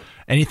will.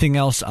 Anything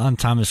else on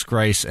Thomas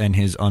Greiss and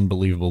his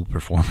unbelievable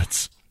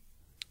performance?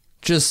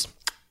 Just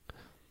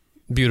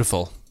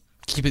beautiful.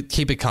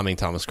 Keep it coming,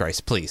 Thomas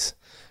Greiss. Please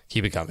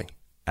keep it coming.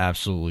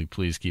 Absolutely.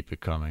 Please keep it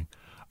coming.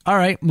 All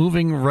right,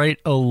 moving right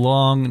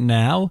along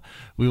now,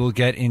 we will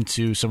get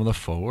into some of the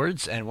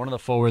forwards. And one of the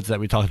forwards that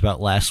we talked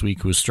about last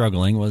week who was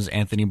struggling was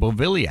Anthony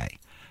Beauvillier.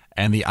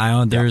 And the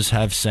Islanders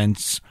have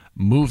since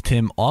moved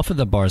him off of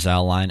the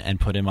Barzal line and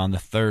put him on the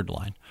third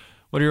line.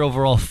 What are your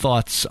overall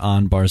thoughts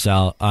on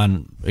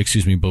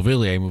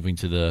Beauvillier moving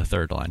to the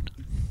third line?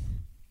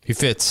 He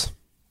fits.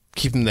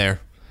 Keep him there.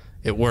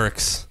 It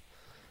works.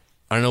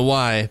 I don't know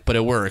why, but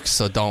it works.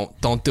 So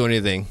don't do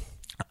anything.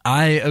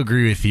 I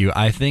agree with you.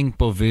 I think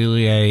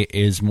Beauvillier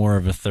is more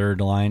of a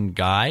third line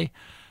guy.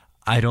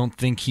 I don't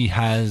think he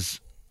has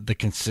the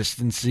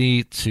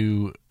consistency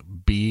to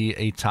be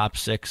a top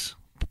six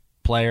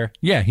player.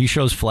 Yeah, he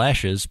shows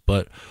flashes,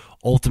 but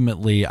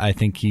ultimately I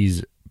think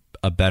he's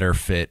a better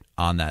fit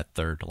on that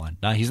third line.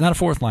 Now, he's not a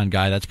fourth line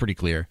guy, that's pretty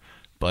clear,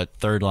 but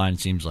third line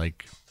seems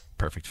like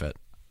perfect fit.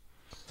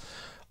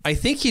 I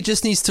think he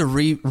just needs to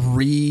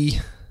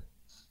rethink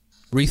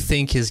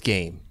his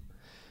game.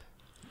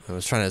 I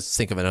was trying to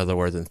think of another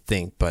word than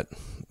think, but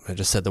I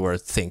just said the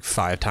word think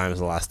 5 times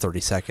in the last 30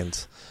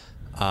 seconds.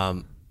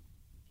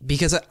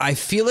 Because I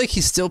feel like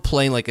he's still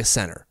playing like a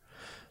center,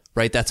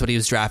 right? That's what he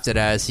was drafted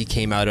as. He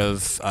came out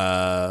of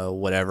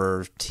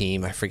whatever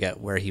team. I forget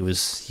where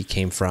he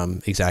came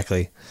from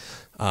exactly.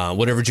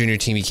 Whatever junior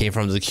team he came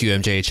from, the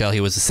QMJHL.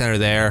 He was the center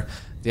there.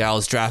 The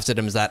Isles drafted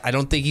him as that. I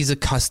don't think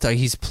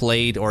he's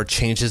played or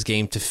changed his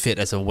game to fit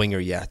as a winger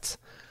yet.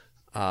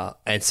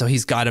 And so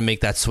he's got to make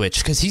that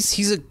switch because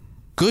he's a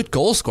good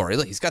goal scorer.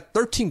 Look, he's got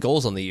 13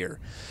 goals on the year.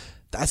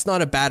 That's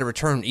not a bad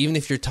return, even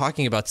if you're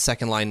talking about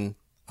second line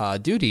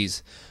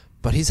duties.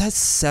 But he's had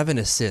 7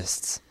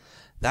 assists.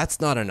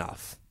 That's not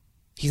enough.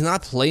 He's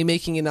not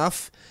playmaking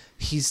enough.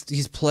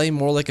 He's playing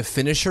more like a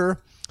finisher.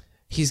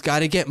 He's got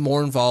to get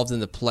more involved in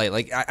the play.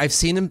 Like I've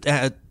seen him,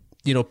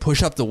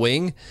 push up the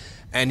wing,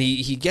 and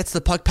he gets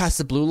the puck past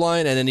the blue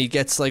line, and then he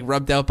gets like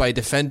rubbed out by a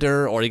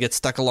defender, or he gets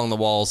stuck along the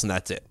walls, and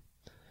that's it.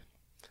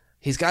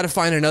 He's got to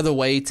find another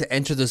way to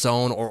enter the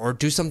zone or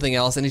do something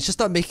else, and he's just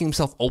not making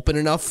himself open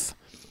enough.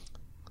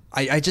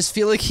 I just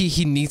feel like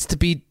he needs to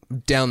be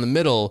down the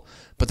middle,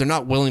 but they're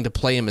not willing to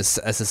play him as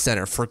a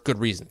center for good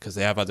reason because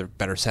they have other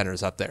better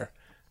centers up there.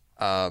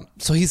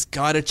 So he's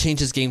got to change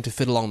his game to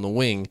fit along the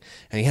wing,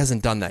 and he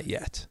hasn't done that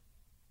yet.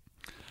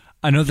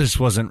 I know this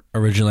wasn't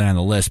originally on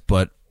the list,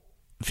 but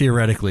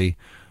theoretically,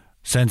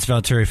 since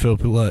Valtteri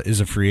Filppula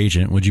is a free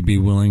agent, would you be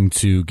willing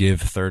to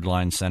give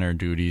third-line center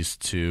duties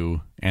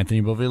to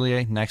Anthony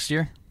Beauvillier next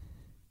year?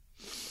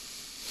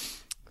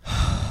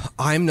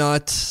 I'm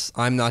not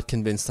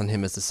convinced on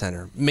him as the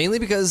center, mainly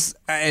because,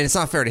 and it's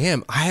not fair to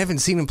him, I haven't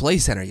seen him play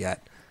center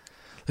yet.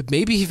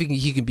 Maybe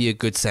he can be a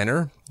good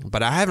center,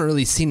 but I haven't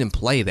really seen him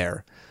play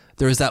there.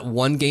 There was that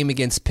one game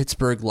against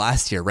Pittsburgh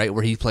last year, right,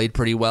 where he played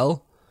pretty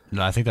well.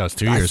 No, I think that was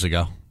 2 years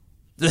ago.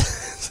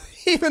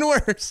 Even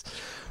worse,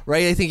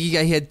 right? I think he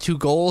had 2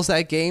 goals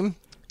that game.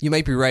 You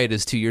might be right.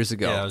 It's 2 years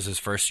ago. Yeah, it was his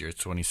first year,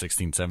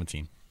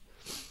 2016-17.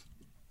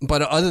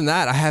 But other than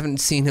that, I haven't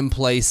seen him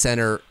play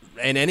center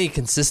in any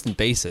consistent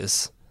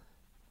basis.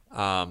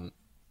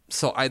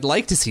 So I'd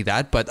like to see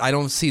that, but I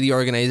don't see the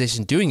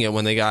organization doing it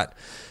when they got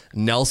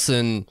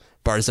Nelson,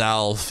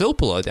 Barzal,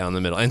 Filppula down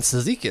the middle, and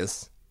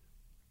Cizikas.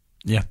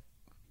 Yeah.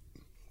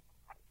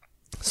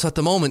 So at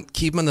the moment,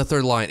 keep him on the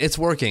third line. It's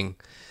working.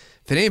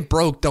 If it ain't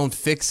broke, don't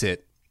fix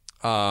it.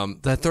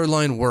 That third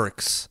line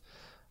works.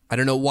 I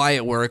don't know why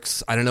it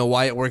works. I don't know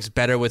why it works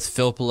better with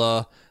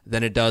Filppula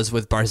than it does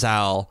with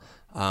Barzal.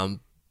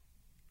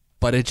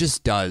 But it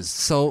just does.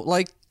 So,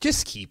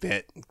 just keep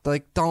it.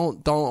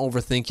 Don't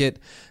overthink it.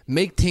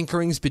 Make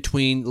tinkerings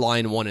between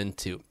line 1 and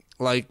 2.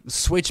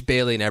 Switch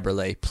Bailey and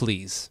Eberle,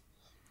 please.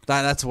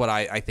 That's what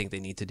I think they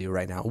need to do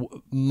right now.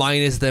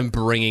 Minus them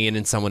bringing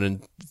in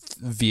someone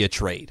via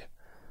trade.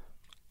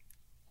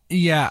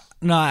 Yeah,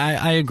 no,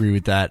 I agree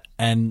with that.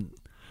 And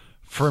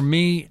for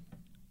me,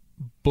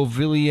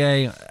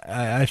 Beauvillier,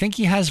 I think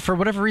he has, for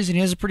whatever reason,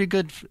 he has a pretty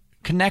good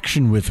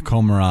connection with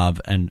Komarov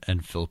and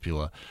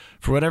Filppula.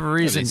 For whatever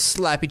reason. They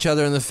slap each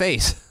other in the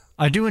face.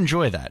 I do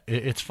enjoy that.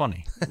 It's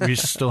funny. We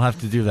still have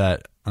to do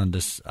that I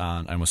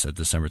almost said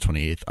December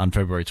 28th, on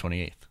February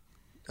 28th.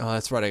 Oh,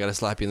 that's right. I got to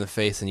slap you in the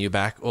face and you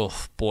back. Oh,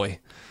 boy.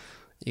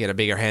 You got a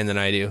bigger hand than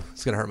I do.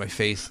 It's going to hurt my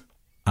face.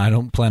 I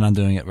don't plan on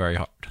doing it very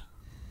hard.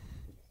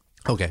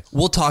 Okay.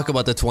 We'll talk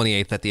about the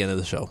 28th at the end of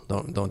the show.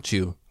 Don't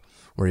you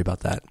worry about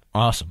that.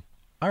 Awesome.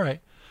 All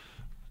right.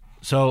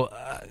 So,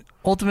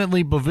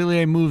 ultimately,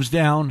 Beauvillier moves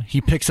down.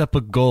 He picks up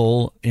a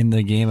goal in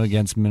the game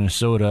against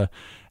Minnesota.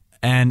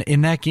 And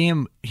in that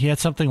game, he had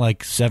something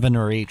like 7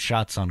 or 8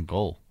 shots on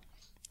goal.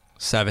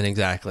 7,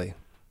 exactly.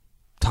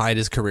 Tied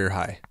his career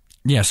high.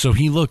 Yeah, so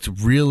he looked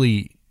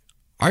really,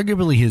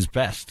 arguably his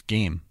best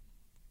game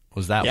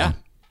was that one.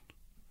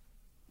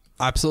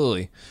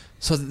 Absolutely.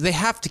 So they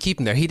have to keep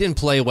him there. He didn't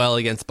play well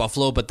against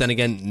Buffalo, but then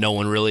again, no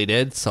one really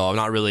did. So I'm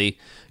not really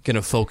going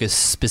to focus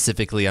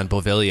specifically on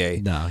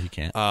Beauvillier. No, you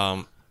can't.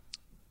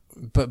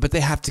 But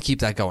they have to keep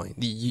that going.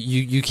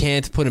 You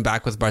can't put him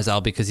back with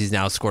Barzal because he's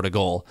now scored a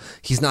goal.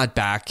 He's not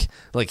back.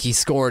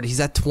 He's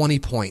at 20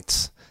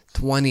 points.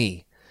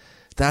 20.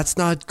 That's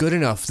not good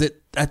enough.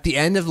 At the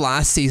end of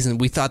last season,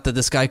 we thought that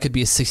this guy could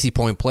be a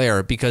 60-point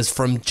player because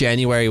from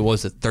January,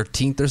 was it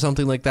 13th or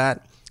something like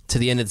that, to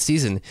the end of the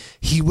season,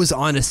 he was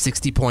on a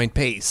 60-point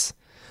pace.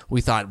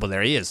 We thought, well,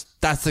 there he is.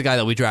 That's the guy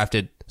that we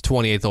drafted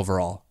 28th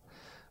overall.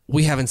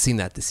 We haven't seen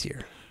that this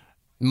year.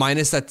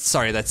 Minus that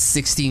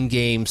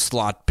 16-game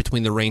slot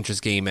between the Rangers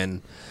game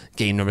and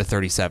game number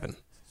 37.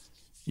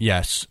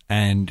 Yes,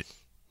 and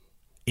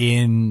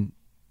in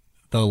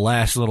the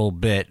last little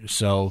bit,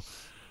 so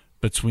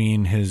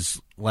between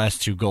his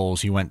last 2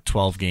 goals, he went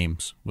 12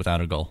 games without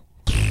a goal.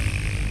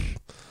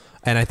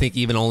 And I think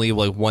even only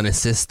 1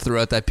 assist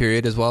throughout that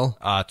period as well.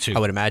 2. I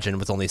would imagine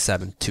with only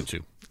 7. 2.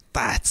 2.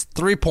 That's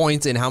 3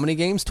 points in how many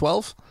games?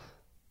 12?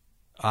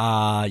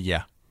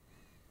 Yeah.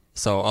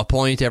 So a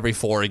point every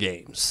 4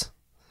 games.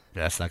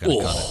 That's not going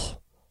to cut it.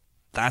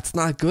 That's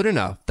not good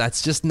enough.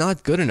 That's just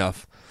not good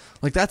enough.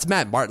 That's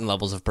Matt Martin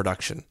levels of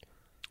production.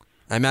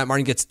 And Matt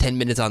Martin gets 10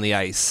 minutes on the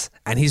ice,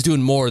 and he's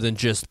doing more than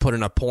just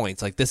putting up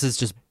points. This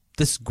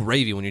is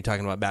gravy when you're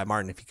talking about Matt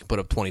Martin if he can put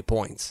up 20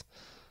 points.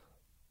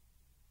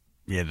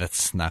 Yeah,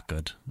 that's not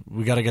good.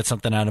 We got to get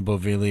something out of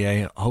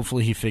Beauvillier.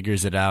 Hopefully he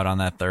figures it out on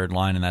that third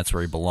line, and that's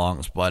where he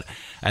belongs. But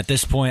at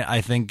this point, I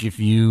think if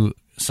you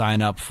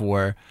sign up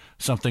for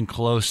something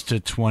close to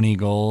 20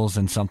 goals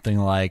and something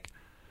like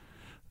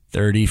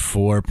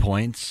 34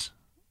 points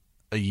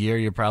a year,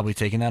 you're probably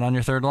taking that on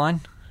your third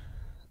line?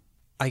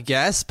 I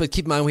guess, but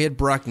keep in mind we had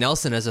Brock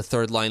Nelson as a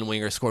third-line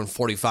winger scoring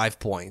 45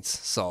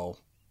 points, so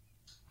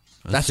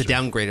that's a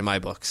downgrade in my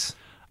books.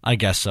 I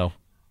guess so.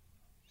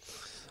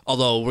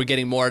 Although we're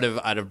getting more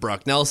out of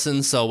Brock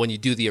Nelson, so when you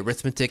do the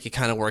arithmetic, it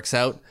kind of works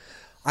out.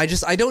 I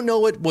don't know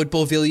what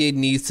Beauvillier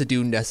needs to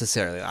do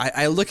necessarily.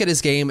 I look at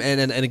his game,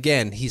 and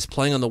again, he's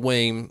playing on the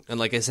wing, and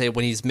like I say,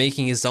 when he's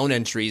making his own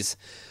entries,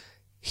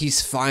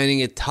 he's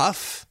finding it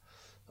tough.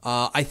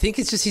 I think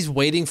it's just he's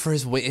waiting for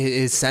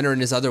his center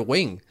and his other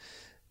wing,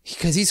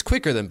 because he's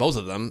quicker than both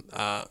of them.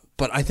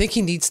 But I think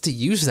he needs to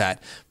use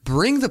that.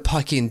 Bring the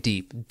puck in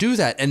deep. Do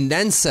that, and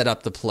then set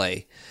up the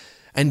play.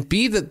 And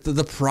be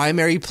the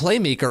primary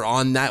playmaker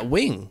on that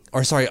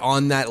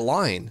on that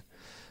line.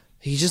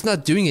 He's just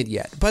not doing it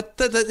yet. But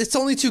it's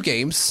only 2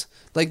 games.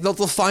 They'll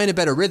find a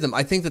better rhythm.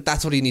 I think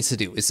that's what he needs to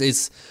do.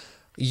 Is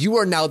you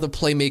are now the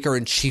playmaker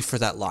in chief for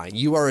that line.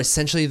 You are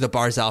essentially the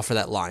Barzal for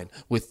that line,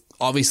 with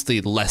obviously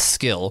less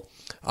skill,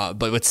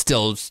 but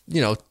still,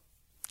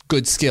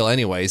 good skill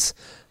anyways.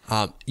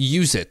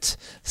 Use it.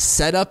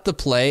 Set up the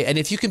play, and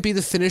if you can be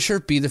the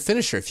finisher, be the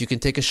finisher. If you can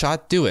take a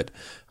shot, do it.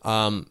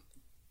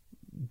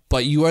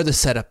 But you are the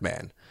setup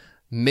man.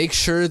 Make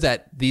sure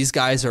that these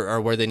guys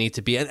are where they need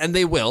to be, and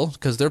they will,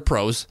 because they're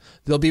pros.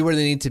 They'll be where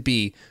they need to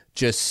be.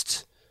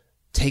 Just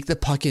take the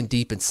puck in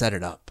deep and set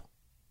it up.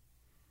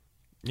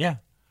 Yeah.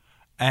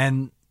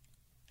 And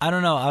I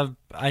don't know.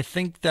 I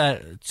think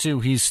that, too,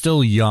 he's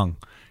still young.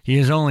 He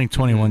is only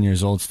 21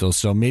 years old still,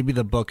 so maybe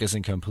the book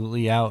isn't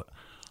completely out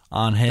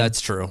on him. That's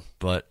true.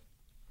 But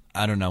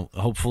I don't know.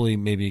 Hopefully,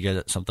 maybe you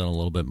get something a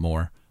little bit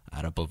more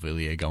out of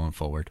Beauvillier going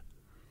forward.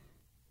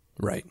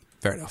 Right.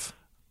 Fair enough.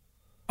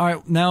 All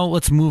right, now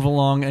let's move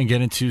along and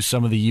get into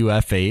some of the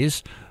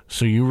UFAs.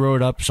 So you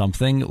wrote up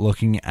something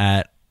looking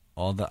at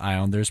all the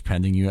Islanders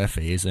pending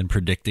UFAs and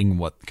predicting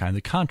what kind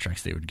of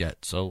contracts they would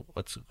get. So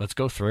let's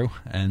go through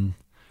and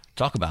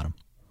talk about them.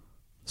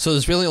 So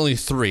there's really only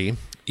 3,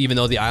 even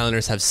though the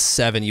Islanders have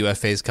 7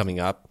 UFAs coming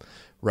up,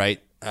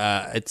 right?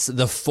 It's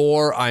the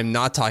 4 I'm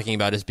not talking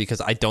about is because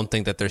I don't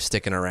think that they're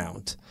sticking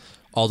around.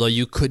 Although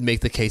you could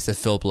make the case that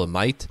Filppula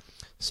might.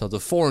 So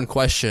the 4 in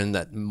question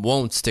that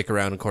won't stick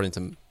around, according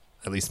to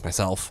at least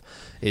myself,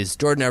 is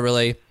Jordan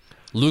Eberle,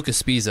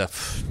 Lucas Spiza,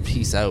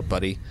 peace out,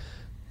 buddy,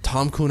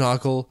 Tom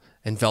Kuhnhackl,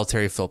 and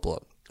Valtteri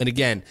Filppula. And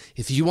again,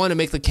 if you want to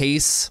make the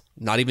case,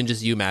 not even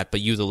just you, Matt,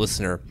 but you, the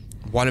listener,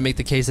 want to make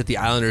the case that the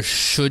Islanders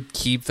should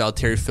keep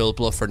Valtteri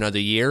Filppula for another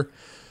year,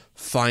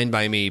 fine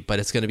by me, but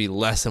it's going to be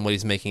less than what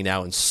he's making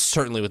now, and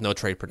certainly with no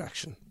trade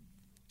protection.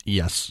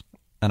 Yes,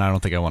 and I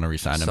don't think I want to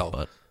re-sign him,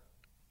 but...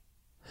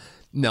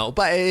 No,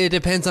 but it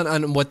depends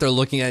on what they're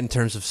looking at in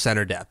terms of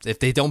center depth. If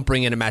they don't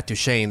bring in a Matt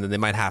Duchene, then they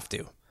might have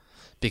to.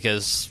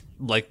 Because,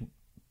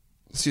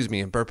 excuse me,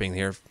 I'm burping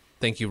here.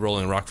 Thank you,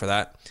 Rolling Rock, for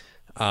that.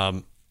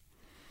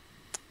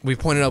 We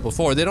pointed out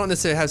before, they don't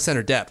necessarily have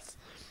center depth.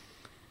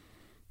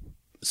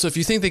 So if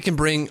you think they can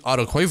bring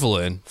Otto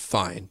Koivula in,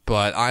 fine.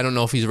 But I don't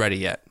know if he's ready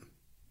yet.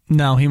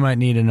 No, he might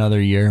need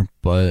another year,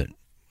 but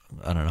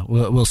I don't know.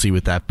 We'll see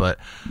with that. But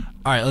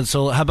all right,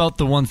 so how about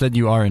the ones that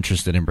you are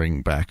interested in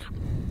bringing back?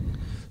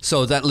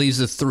 So that leaves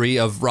the 3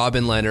 of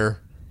Robin Lehner,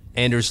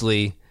 Anders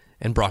Lee,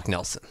 and Brock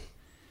Nelson.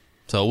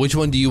 So which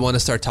one do you want to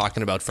start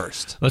talking about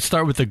first? Let's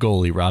start with the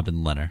goalie, Robin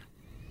Lehner.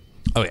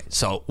 Okay,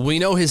 so we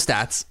know his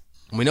stats.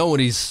 We know what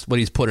he's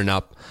putting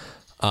up.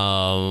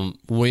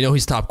 We know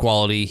he's top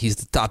quality. He's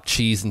the top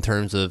cheese in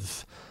terms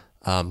of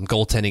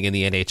goaltending in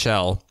the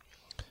NHL.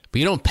 But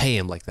you don't pay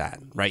him like that,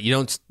 right? You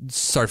don't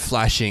start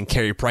flashing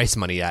Carey Price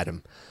money at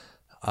him.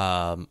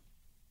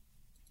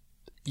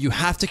 You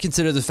have to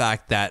consider the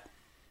fact that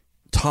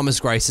Thomas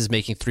Greiss is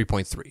making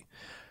 3.3.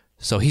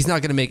 So he's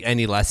not going to make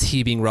any less,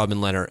 he being Robin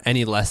Lehner,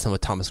 any less than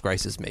what Thomas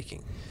Greiss is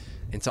making.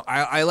 And so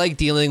I like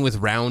dealing with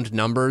round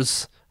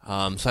numbers.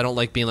 So I don't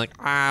like being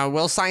like,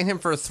 we'll sign him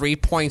for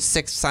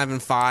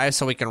 3.675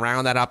 so we can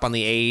round that up on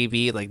the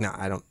AAV. Like, no,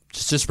 I don't.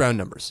 Just round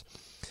numbers.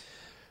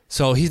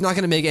 So he's not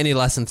going to make any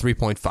less than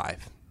 3.5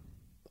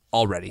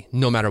 already,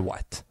 no matter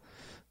what.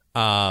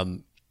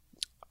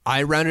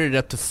 I rounded it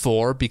up to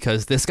 4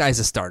 because this guy's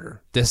a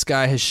starter. This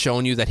guy has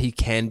shown you that he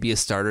can be a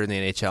starter in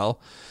the NHL.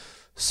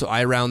 So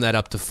I round that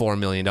up to $4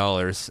 million,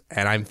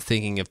 and I'm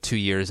thinking of 2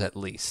 years at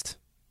least.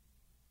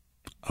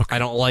 Okay. I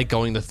don't like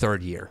going the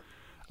 3rd year.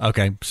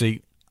 Okay,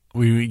 see,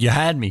 you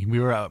had me. We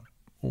were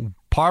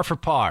par for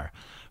par,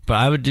 but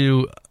I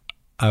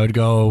would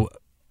go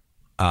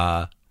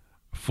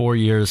 4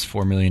 years,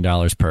 $4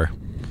 million per.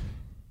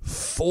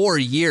 4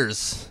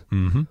 years.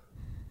 Mm-hmm.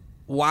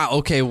 Wow.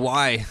 Okay.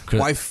 Why?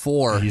 Why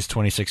 4? He's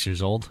 26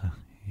 years old.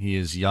 He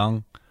is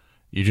young.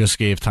 You just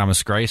gave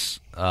Thomas Greiss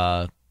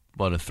a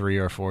 3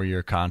 or 4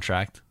 year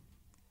contract.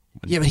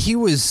 Yeah, but he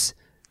was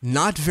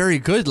not very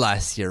good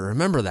last year.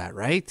 Remember that,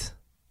 right?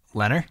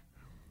 Lehner?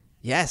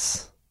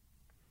 Yes.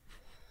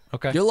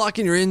 Okay. You're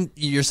locking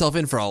yourself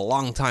in for a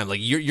long time.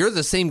 Like you're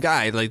the same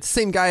guy, like the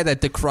same guy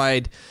that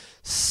decried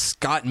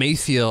Scott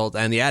Mayfield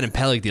and the Adam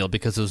Pelech deal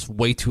because it was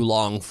way too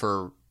long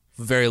for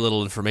very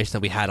little information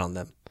that we had on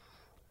them.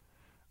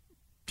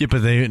 Yeah,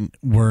 but they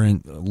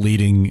weren't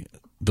leading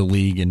the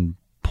league in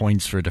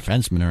points for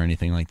defensemen or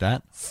anything like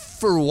that.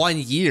 For 1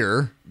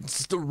 year,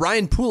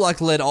 Ryan Pulock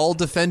led all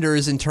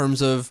defenders in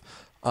terms of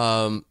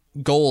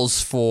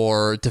goals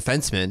for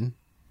defensemen.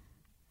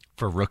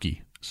 For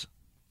rookie.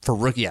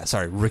 Rookie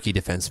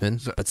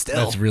defensemen, but still.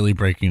 That's really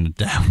breaking it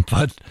down.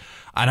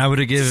 And I would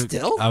have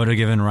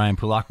given Ryan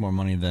Pulock more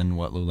money than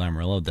what Lou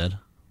Lamoriello did.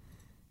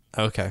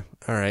 Okay.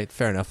 All right.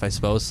 Fair enough, I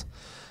suppose.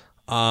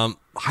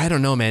 I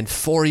don't know, man.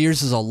 4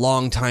 years is a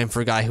long time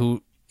for a guy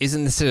who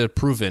isn't necessarily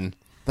proven.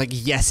 Like,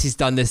 yes, he's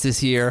done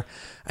this year,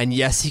 and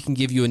yes, he can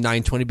give you a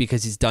 920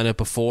 because he's done it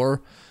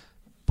before,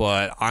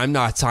 but I'm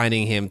not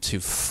signing him to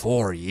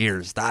 4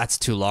 years. That's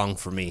too long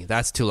for me.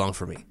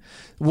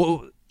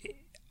 Well,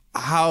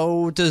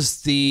 how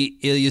does the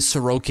Ilya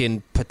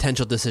Sorokin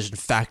potential decision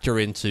factor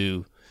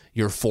into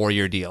your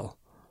 4-year deal?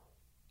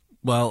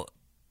 Well,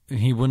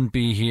 he wouldn't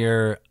be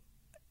here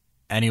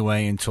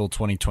anyway until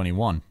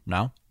 2021,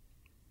 no?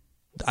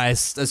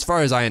 As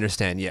far as I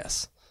understand,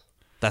 yes.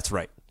 That's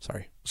right.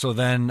 Sorry. So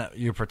then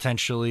you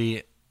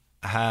potentially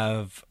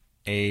have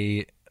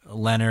a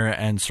Lehner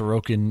and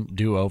Sorokin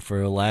duo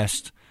for the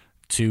last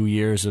 2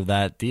 years of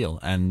that deal,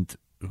 and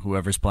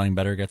whoever's playing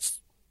better gets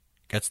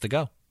to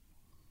go.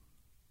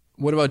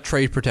 What about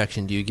trade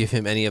protection? Do you give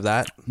him any of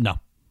that? No.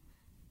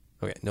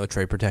 Okay, no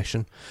trade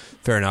protection.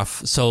 Fair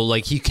enough. So,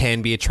 like, he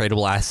can be a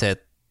tradable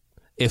asset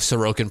if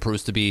Sorokin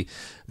proves to be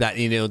that,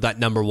 that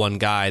number one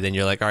guy, then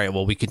you're like, all right,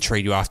 well, we can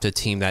trade you off to a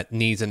team that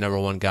needs a number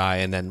one guy,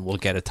 and then we'll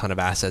get a ton of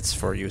assets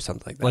for you,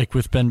 something like that. Like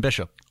with Ben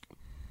Bishop.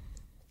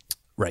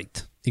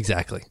 Right.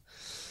 Exactly.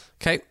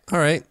 Okay. All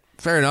right.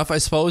 Fair enough, I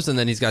suppose. And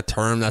then he's got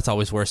term. That's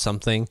always worth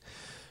something.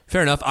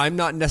 Fair enough. I'm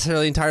not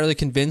necessarily entirely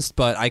convinced,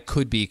 but I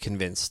could be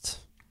convinced.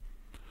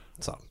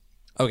 So,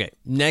 okay.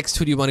 Next,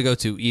 who do you want to go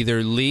to?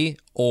 Either Lee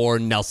or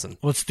Nelson?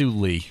 Let's do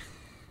Lee.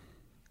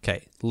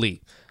 Okay.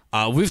 Lee.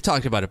 We've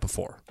talked about it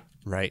before,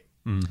 right?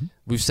 Mm-hmm.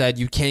 We've said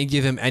you can't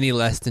give him any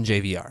less than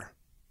JVR.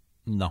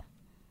 No.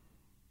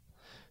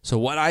 So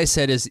what I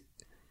said is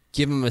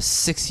give him a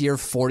 6-year,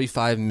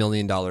 $45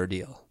 million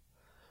deal,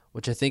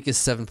 which I think is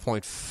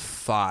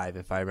 7.5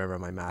 if I remember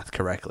my math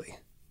correctly.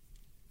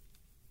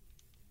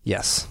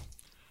 Yes.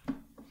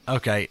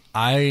 Okay,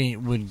 I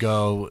would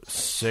go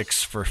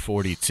 6 for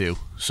 42,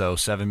 so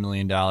 $7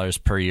 million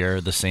per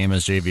year, the same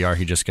as JVR.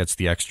 He just gets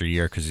the extra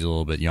year because he's a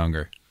little bit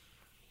younger.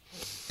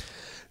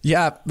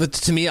 Yeah, but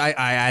to me, I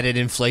added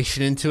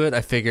inflation into it.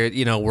 I figured,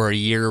 we're a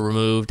year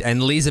removed,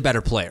 and Lee's a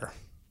better player.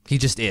 He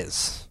just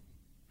is.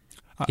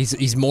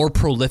 He's more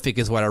prolific,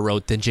 is what I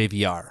wrote, than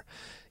JVR,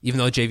 even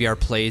though JVR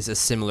plays a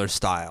similar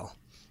style.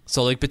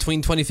 So, like,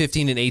 between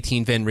 2015 and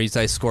 18, Van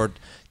Riemsdyk scored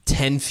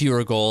 10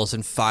 fewer goals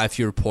and 5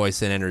 fewer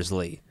points than enters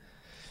Lee.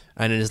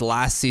 And in his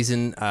last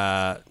season,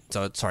 and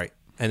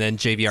then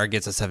JVR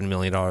gets a $7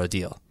 million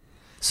deal.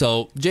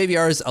 So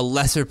JVR is a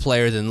lesser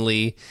player than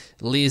Lee.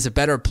 Lee is a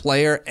better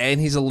player,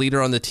 and he's a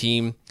leader on the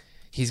team.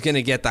 He's going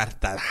to get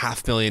that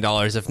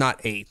 $500,000,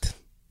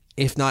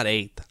 if not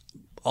eight.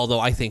 Although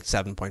I think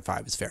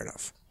 7.5 is fair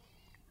enough.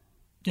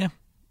 Yeah,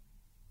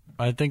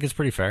 I think it's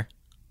pretty fair.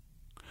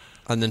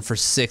 And then for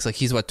 6, like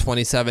he's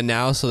 27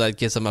 now, so that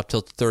gets him up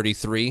till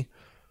 33.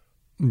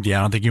 Yeah,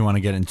 I don't think you want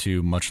to get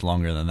into much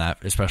longer than that,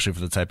 especially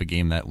for the type of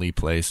game that Lee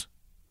plays.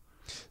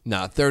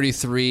 No,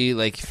 33,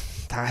 like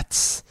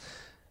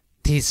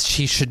he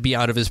should be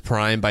out of his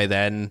prime by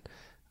then.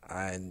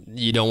 And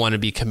you don't want to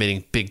be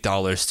committing big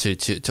dollars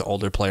to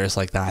older players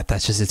like that.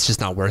 It's just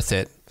not worth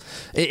it.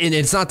 And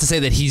it's not to say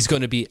that he's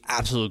going to be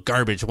absolute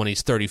garbage when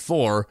he's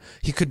 34.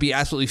 He could be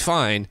absolutely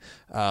fine,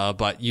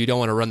 but you don't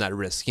want to run that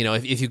risk.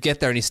 If you get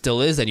there and he still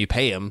is, then you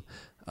pay him.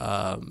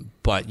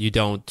 But you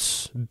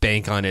don't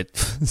bank on it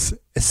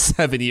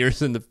 7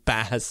 years in the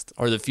past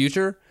or the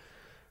future.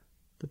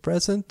 The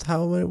present?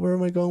 Where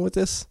am I going with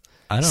this?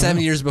 I don't know.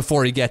 7 years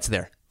before he gets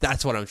there.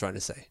 That's what I'm trying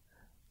to say.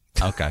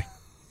 Okay.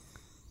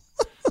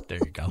 There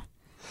you go.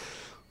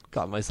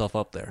 Got myself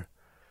up there.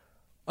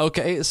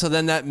 Okay, so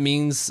then that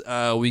means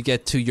we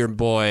get to your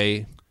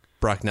boy,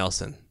 Brock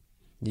Nelson.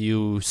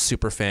 You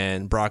super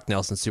fan, Brock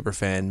Nelson super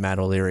fan, Matt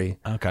O'Leary.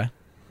 Okay.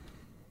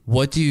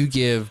 What do you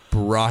give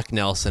Brock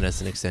Nelson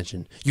as an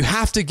extension? You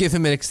have to give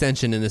him an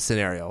extension in this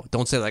scenario.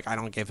 Don't say, I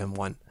don't give him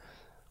one.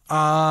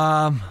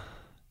 I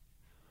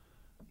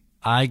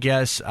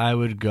guess I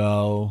would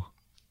go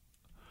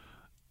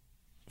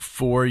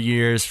 4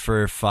 years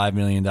for $5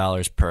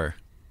 million per.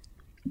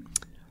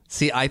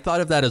 See, I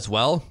thought of that as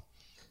well.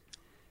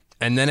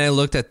 And then I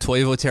looked at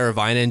Toivo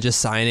Teravainen just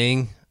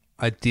signing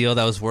a deal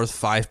that was worth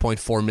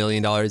 $5.4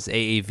 million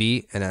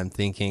AAV, and I'm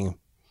thinking,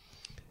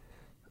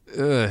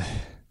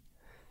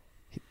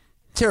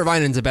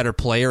 Teravainen's a better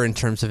player in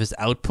terms of his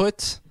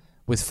output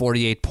with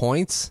 48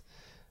 points.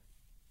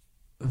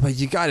 But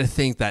you got to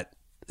think that,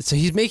 so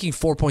he's making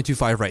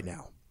 4.25 right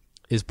now,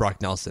 is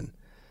Brock Nelson.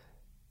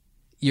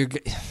 You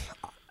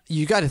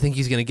got to think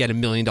he's going to get $1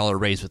 million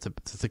raise with the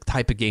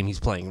type of game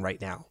he's playing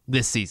right now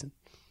this season.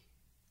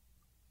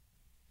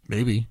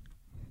 Maybe.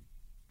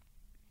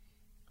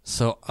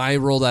 So I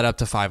roll that up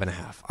to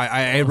 5.5.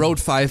 I wrote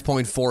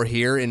 5.4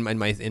 here in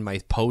my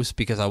post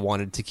because I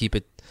wanted to keep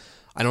it.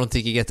 I don't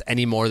think he gets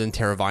any more than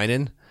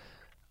Teravainen.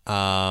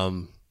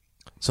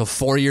 So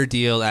 4-year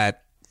deal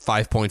at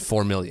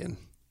 $5.4 million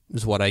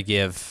is what I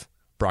give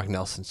Brock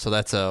Nelson. So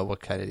that's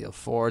what kind of deal?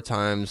 4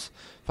 times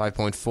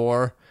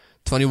 5.4.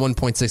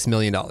 $21.6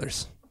 million.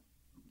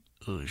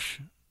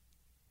 Oosh.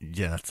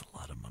 Yeah, that's a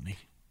lot of money.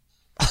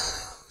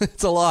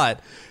 It's a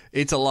lot.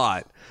 It's a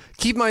lot.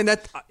 Keep in mind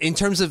that in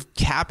terms of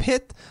cap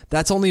hit,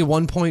 that's only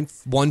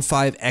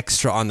 1.15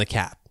 extra on the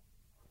cap.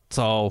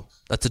 So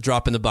that's a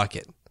drop in the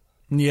bucket.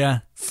 Yeah.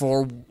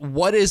 For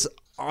what is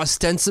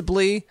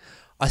ostensibly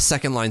a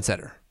second line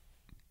center.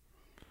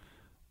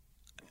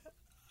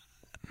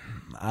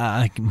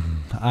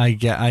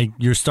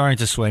 You're starting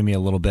to sway me a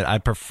little bit. I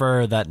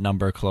prefer that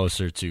number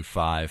closer to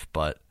 5,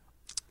 but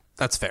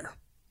that's fair.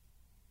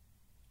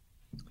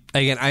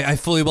 Again, I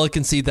fully well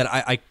concede that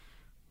I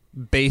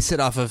base it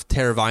off of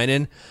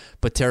Teravainen,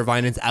 but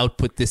Teravainen's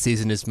output this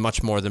season is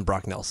much more than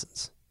Brock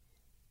Nelson's.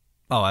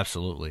 Oh,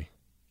 absolutely.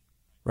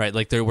 Right,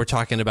 like we're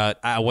talking about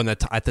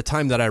at the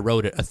time that I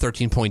wrote it, a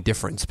 13-point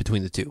difference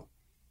between the two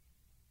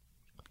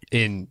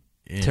in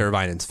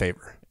Teravainen's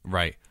favor.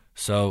 Right.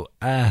 So,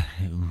 I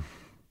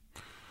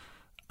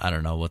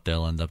don't know what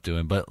they'll end up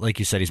doing, but like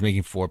you said, he's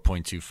making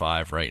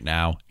 4.25 right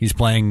now. He's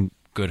playing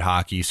good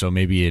hockey, so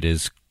maybe it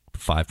is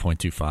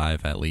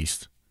 5.25 at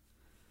least.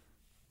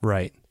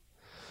 Right.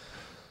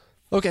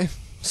 Okay,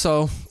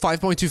 So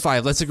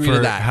 5.25. Let's agree For to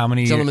that. how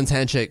many- Gentleman's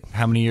handshake.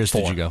 How many years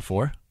did 4. you go?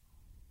 4?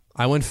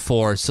 I went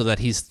 4 so that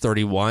he's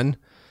 31.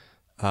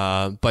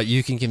 But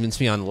you can convince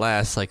me on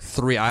less, like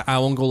 3. I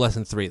won't go less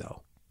than 3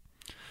 though.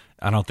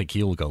 I don't think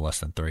he will go less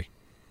than 3.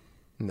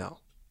 No.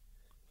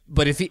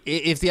 But if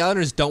the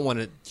Islanders don't want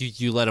it,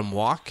 you let him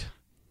walk?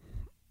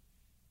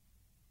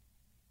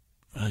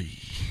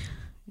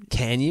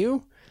 Can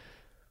you?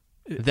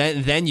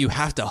 Then you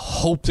have to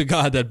hope to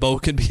God that Bo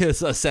can be a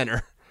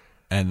center.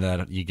 And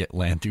that you get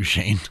Land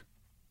Duchesne.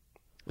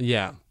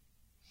 Yeah.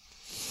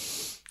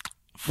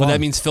 Fun. Well, that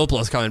means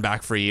Filppula's coming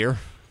back for a year.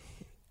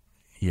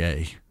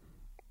 Yay.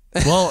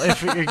 Well,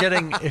 if you're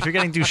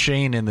getting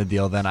Duchesne in the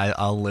deal, then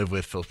I'll live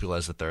with Filppula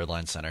as the third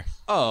line center.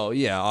 Oh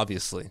yeah,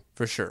 obviously,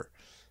 for sure.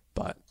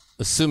 But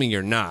assuming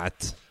you're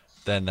not,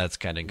 Then that's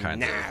kind of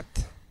not.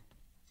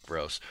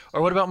 gross.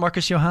 Or what about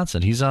Marcus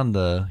Johansson? He's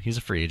a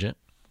free agent.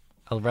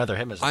 I'd rather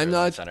him as a third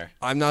line center.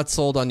 I'm not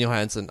sold on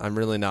Johansson. I'm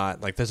really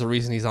not. Like, there's a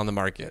reason he's on the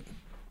market.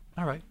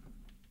 All right.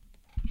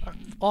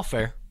 All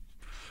fair.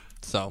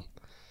 So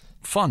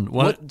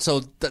Fun.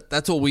 So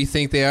that's what we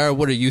think they are.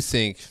 What do you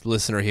think,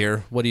 listener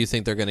here? What do you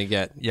think they're going to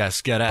get?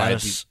 Yes, get at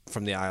us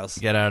from the Isles.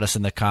 Get at us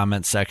in the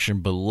comment section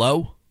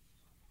below.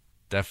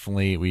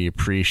 Definitely, we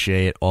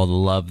appreciate all the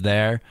love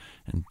there,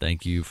 and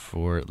thank you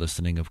for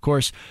listening. Of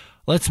course,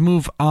 let's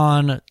move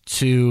on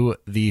to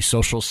the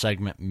social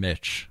segment,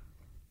 Mitch.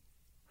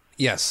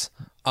 Yes,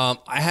 I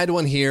had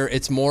one here.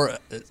 It's more.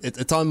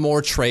 It's on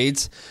more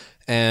trades.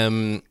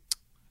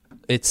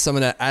 It's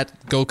someone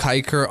at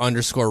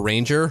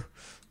GoKiker_Ranger.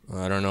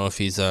 I don't know if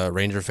he's a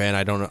Ranger fan.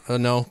 I don't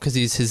know because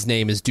his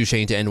name is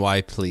Duchesne to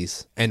NYI,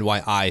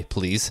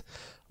 please,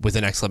 with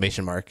an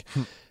exclamation mark.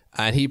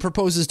 And he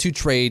proposes to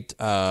trade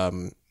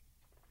 2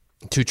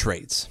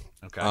 trades.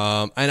 Okay.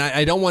 And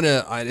I don't want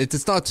to.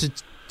 It's not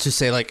to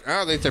say like,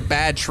 oh, they're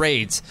bad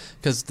trades,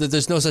 because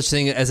there's no such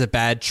thing as a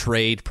bad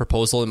trade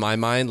proposal in my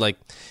mind. Like,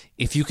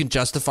 if you can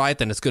justify it,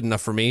 then it's good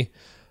enough for me.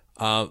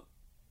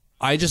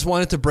 I just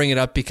wanted to bring it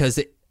up because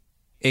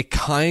it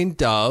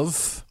kind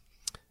of.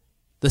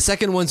 The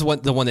second one's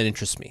the one that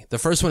interests me. The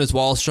first one is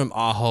Wahlstrom,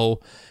 Aho,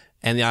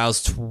 and the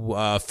Isles'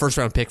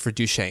 first-round pick for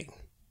Duchesne.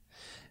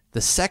 The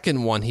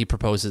second one he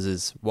proposes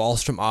is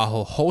Wahlstrom,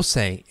 Aho,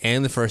 Hosang,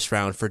 and the first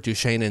round for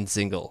Duchesne and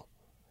Zingle.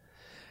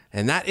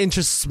 And that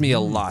interests me a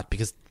lot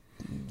because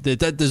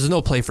there's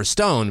no play for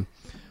Stone,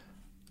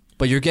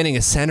 but you're getting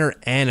a center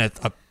and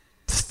a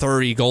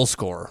 30 goal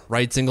scorer,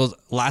 right? Zingle's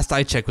last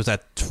I checked was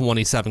at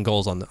 28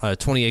 goals on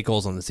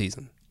the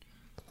season.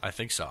 I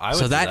think so.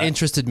 So that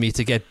interested me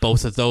to get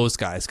both of those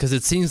guys because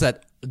it seems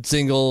that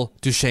Zingle,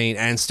 Duchesne,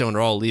 and Stone are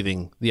all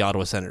leaving the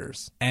Ottawa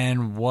Senators.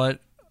 And what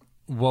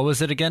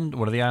was it again?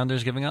 What are the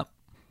Islanders giving up?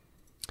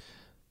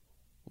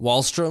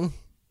 Wahlstrom,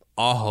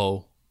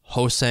 Aho,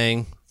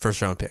 Hosang,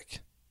 first round pick.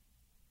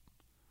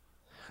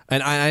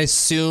 And I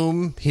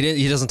assume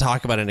he doesn't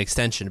talk about an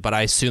extension, but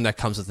I assume that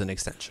comes with an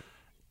extension.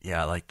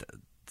 Yeah, like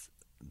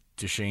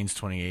Duchesne's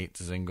 28,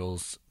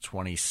 Zingle's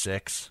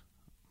 26.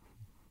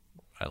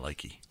 I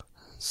like he.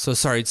 So,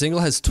 sorry, Zingle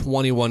has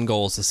 21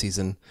 goals this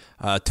season,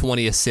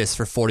 20 assists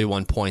for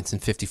 41 points in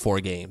 54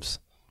 games.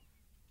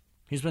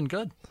 He's been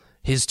good.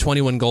 His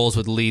 21 goals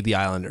would lead the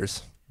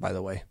Islanders, by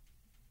the way.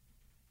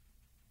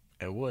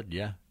 It would,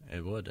 yeah.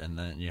 It would. And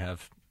then you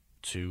have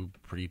 2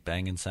 pretty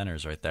banging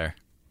centers right there.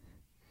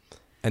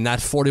 And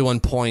that 41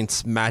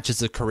 points matches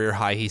the career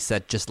high he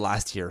set just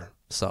last year.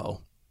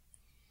 So,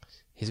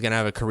 he's going to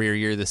have a career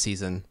year this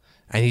season.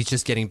 And he's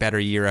just getting better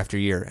year after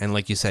year. And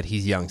like you said,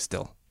 he's young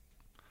still.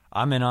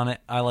 I'm in on it.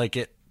 I like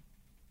it.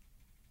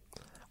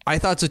 I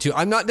thought so too.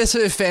 I'm not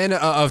necessarily a fan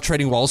of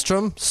trading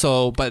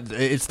Wahlstrom, but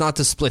it's not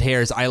to split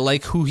hairs. I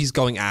like who he's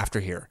going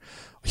after here,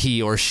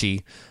 he or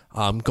she,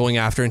 going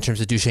after in terms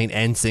of Duchesne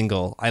and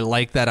Zingle. I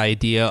like that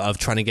idea of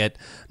trying to get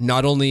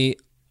not only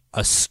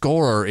a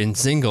scorer in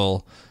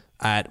Zingle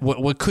at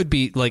what could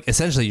be like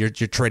essentially you're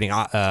trading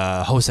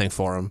Hosang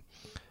for him,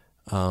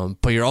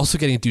 but you're also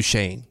getting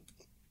Duchesne.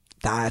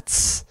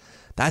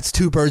 That's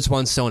 2 birds,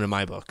 1 stone in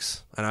my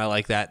books, and I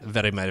like that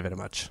very, very, very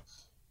much.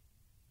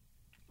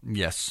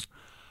 Yes.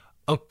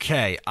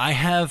 Okay, I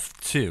have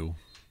 2.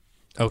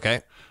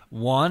 Okay.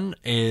 One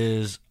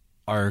is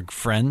our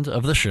friend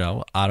of the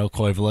show, Otto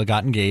Koivula,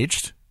 got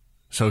engaged.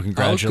 So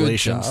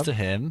congratulations to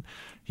him.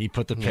 He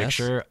put the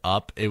picture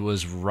up. It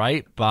was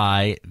right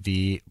by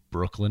the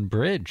Brooklyn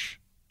Bridge,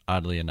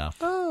 oddly enough.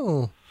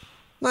 Oh,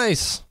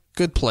 nice.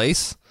 Good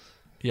place.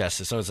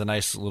 Yes, so it's a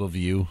nice little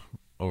view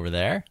over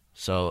there.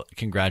 So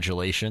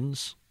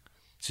congratulations.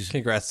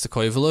 Congrats to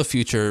Koivula,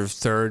 future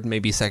 3rd,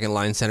 maybe 2nd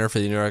line center for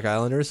the New York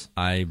Islanders.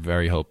 I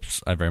very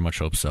much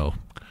hope so.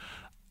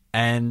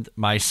 And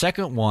my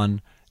second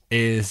one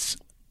is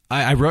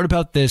I wrote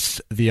about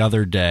this the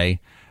other day,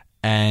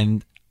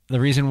 and the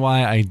reason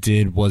why I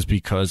did was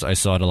because I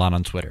saw it a lot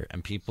on Twitter,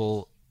 and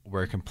people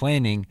were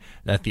complaining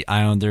that the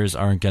Islanders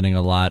aren't getting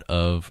a lot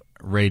of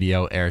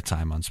radio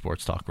airtime on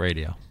Sports Talk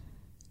Radio.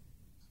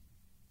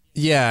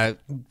 Yeah,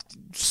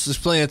 just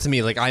explain it to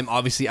me. Like, I'm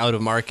obviously out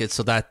of market,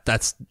 so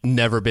that's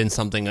never been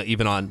something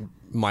even on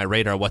my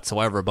radar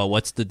whatsoever. But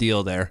what's the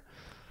deal there?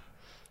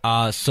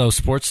 So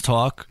Sports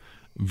Talk,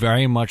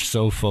 very much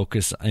so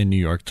focus in New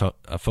York,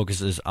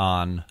 focuses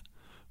on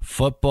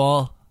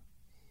football,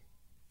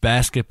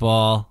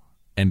 basketball,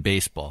 and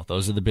baseball.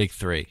 Those are the big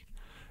three.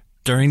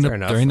 During the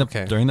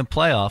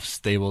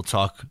playoffs, they will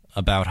talk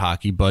about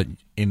hockey, but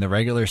in the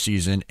regular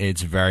season,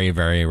 it's very,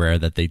 very rare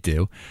that they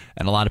do.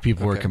 And a lot of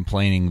people were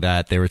complaining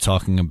that they were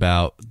talking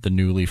about the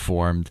newly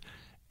formed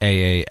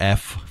AAF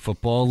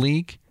football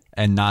league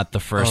and not the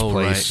first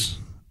place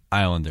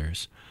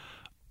Islanders.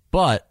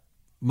 But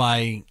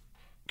my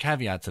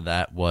caveat to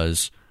that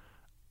was,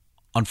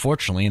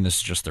 unfortunately, and this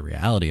is just the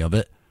reality of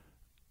it,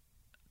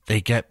 they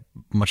get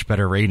much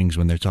better ratings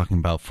when they're talking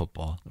about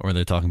football or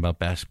they're talking about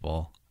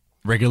basketball.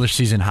 Regular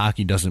season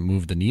hockey doesn't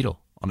move the needle,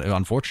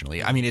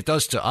 unfortunately. I mean, it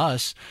does to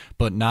us,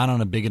 but not on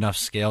a big enough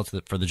scale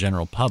for the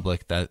general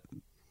public that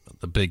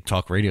the big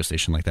talk radio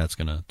station like that's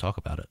going to talk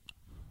about it.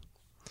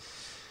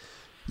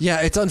 Yeah,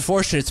 it's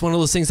unfortunate. It's one of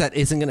those things that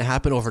isn't going to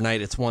happen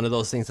overnight. It's one of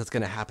those things that's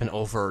going to happen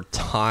over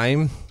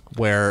time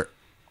where,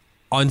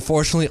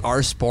 unfortunately,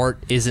 our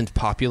sport isn't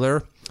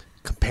popular,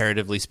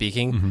 comparatively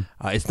speaking.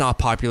 Mm-hmm. It's not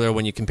popular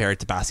when you compare it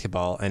to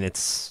basketball, and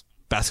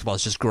basketball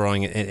is just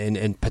growing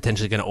and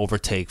potentially going to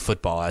overtake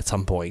football at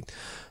some point.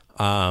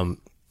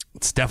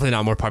 It's definitely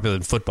not more popular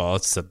than football.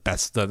 It's the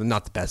best,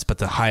 not the best, but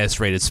the highest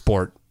rated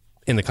sport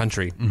in the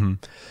country.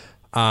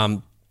 Mm-hmm.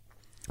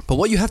 But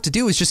what you have to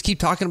do is just keep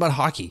talking about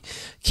hockey.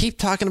 Keep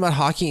talking about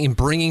hockey and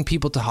bringing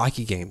people to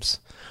hockey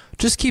games.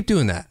 Just keep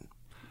doing that.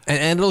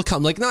 And it'll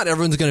come. Like, not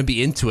everyone's going to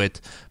be into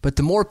it, but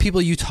the more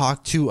people you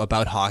talk to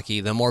about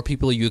hockey, the more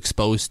people you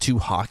expose to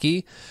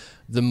hockey,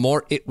 the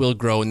more it will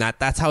grow, and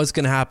that's how it's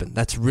going to happen.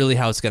 That's really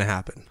how it's going to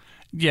happen.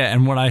 Yeah,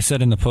 and what I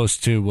said in the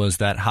post, too, was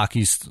that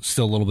hockey's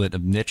still a little bit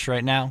of niche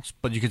right now,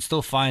 but you can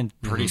still find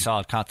pretty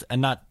solid content,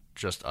 and not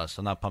just us.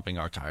 I'm not pumping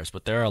our tires,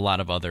 but there are a lot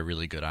of other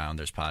really good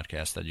Islanders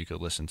podcasts that you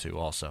could listen to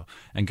also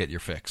and get your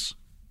fix.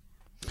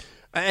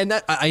 And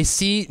that, I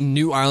see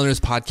new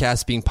Islanders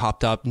podcasts being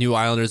popped up, new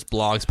Islanders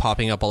blogs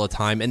popping up all the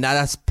time, and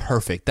that's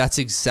perfect. That's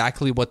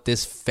exactly what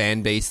this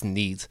fan base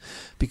needs,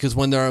 because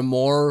when there are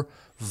more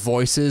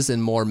voices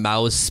and more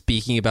mouths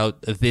speaking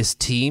about this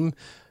team,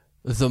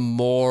 the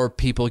more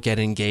people get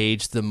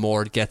engaged, the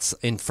more it gets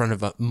in front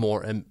of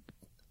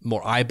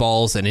more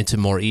eyeballs and into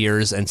more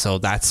ears, and so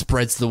that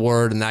spreads the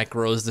word and that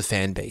grows the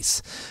fan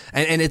base.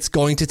 And it's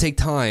going to take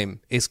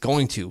time. It's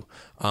going to.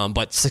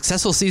 But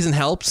successful season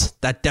helps.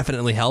 That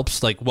definitely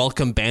helps. Like,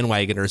 welcome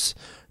bandwagoners.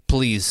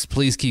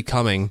 Please keep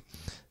coming.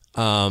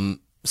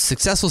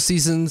 Successful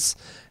seasons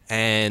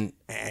and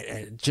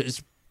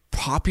just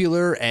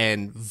popular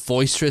and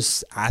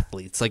boisterous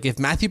athletes. Like, if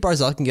Matthew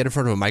Barzal can get in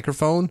front of a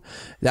microphone,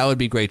 that would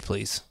be great,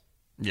 please.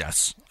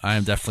 Yes, I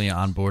am definitely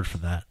on board for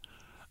that.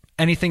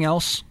 Anything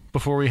else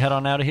before we head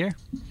on out of here?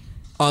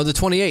 The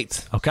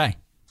 28th. Okay.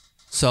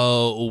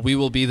 So we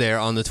will be there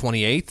on the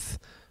 28th.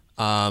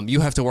 You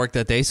have to work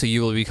that day, so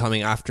you will be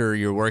coming after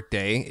your work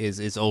day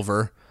is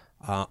over.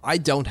 I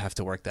don't have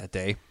to work that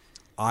day.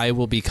 I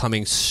will be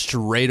coming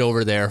straight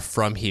over there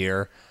from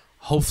here.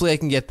 Hopefully I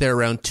can get there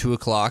around 2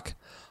 o'clock.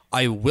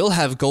 I will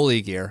have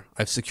goalie gear.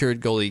 I've secured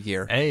goalie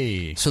gear.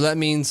 Hey. So that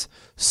means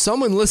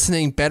someone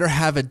listening better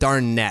have a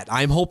darn net.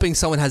 I'm hoping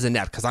someone has a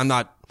net, because I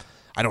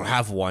don't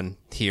have one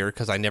here,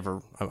 because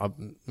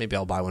maybe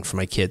I'll buy one for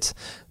my kids.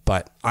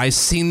 But I've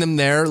seen them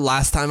there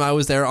last time I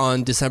was there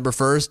on December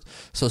 1st.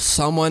 So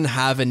someone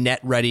have a net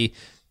ready.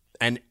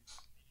 And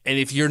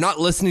if you're not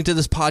listening to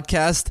this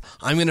podcast,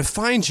 I'm going to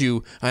find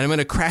you and I'm going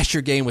to crash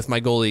your game with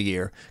my goalie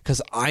gear,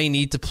 because I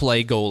need to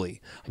play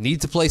goalie. I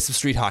need to play some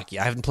street hockey.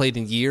 I haven't played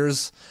in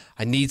years.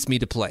 I needs me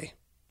to play.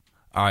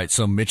 All right,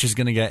 so Mitch is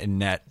going to get in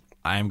net.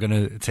 I'm going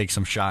to take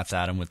some shots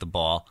at him with the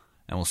ball,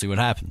 and we'll see what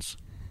happens.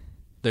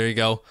 There you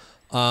go.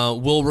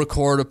 We'll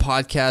record a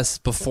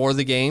podcast before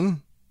the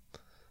game,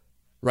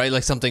 right?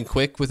 Like something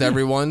quick with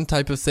everyone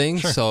type of thing.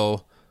 Sure.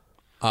 So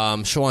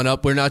showing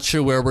up, we're not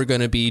sure where we're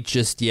going to be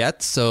just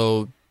yet.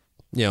 So,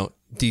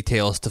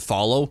 details to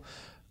follow.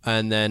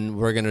 And then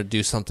we're going to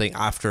do something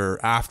after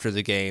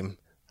the game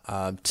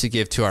to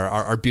give to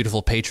our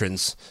beautiful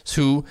patrons,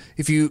 who,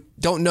 if you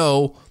don't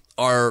know,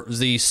 are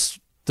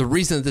the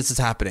reason that this is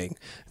happening.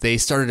 They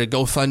started a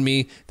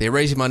GoFundMe. They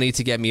raised money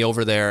to get me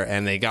over there,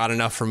 and they got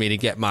enough for me to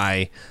get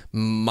my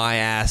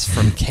ass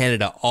from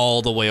Canada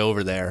all the way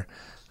over there.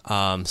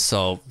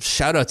 So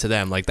shout out to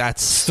them. Like,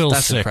 that's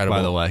sick, incredible.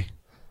 By the way,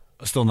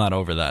 still not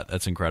over that.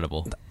 That's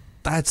incredible.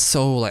 That's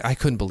so, like, I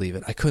couldn't believe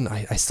it.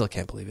 I still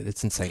can't believe it.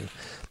 It's insane.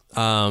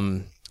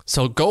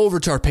 So go over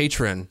to our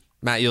Patreon.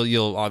 Matt,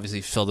 you'll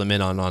obviously fill them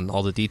in on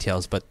all the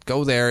details, but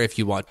go there if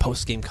you want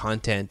post-game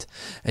content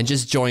and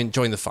just join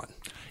the fun.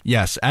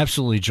 Yes,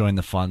 absolutely join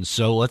the fun.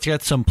 So let's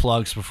get some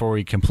plugs before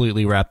we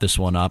completely wrap this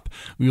one up.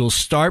 We will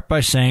start by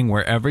saying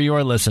wherever you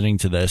are listening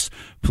to this,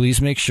 please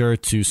make sure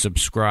to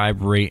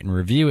subscribe, rate, and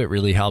review. It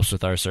really helps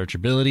with our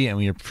searchability, and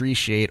we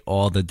appreciate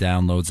all the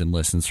downloads and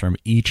listens from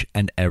each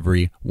and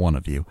every one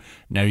of you.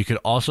 Now, you could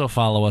also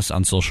follow us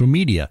on social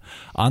media,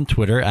 on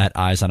Twitter at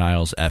Eyes on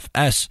Isles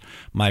FS.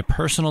 My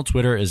personal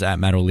Twitter is at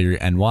Matt O'Leary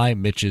NY.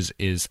 Mitch's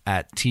is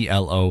at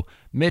TLO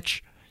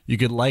Mitch. You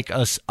could like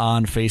us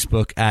on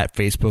Facebook at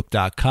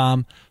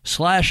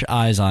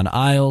facebook.com/Eyes on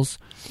Isles.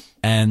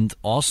 And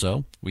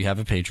also, we have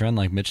a Patreon,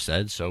 like Mitch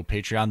said. So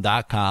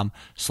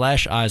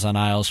patreon.com/Eyes on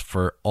Isles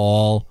for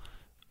all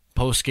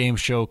post-game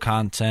show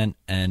content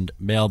and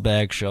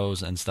mailbag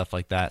shows and stuff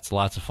like that. It's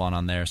lots of fun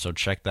on there. So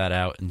check that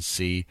out and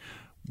see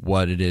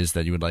what it is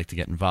that you would like to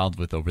get involved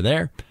with over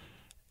there.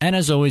 And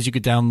as always, you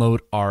could download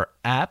our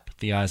app,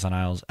 the Eyes on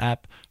Isles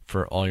app,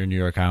 for all your New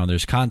York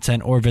Islanders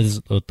content, or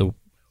visit the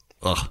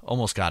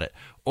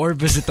or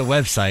visit the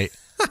website,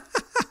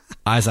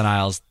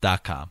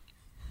 eyesonisles.com.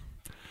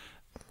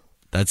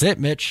 That's it,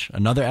 Mitch.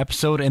 Another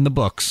episode in the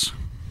books.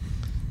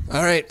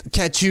 All right.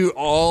 Catch you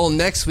all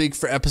next week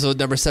for episode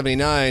number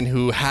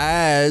 79,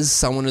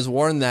 someone has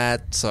warned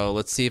that. So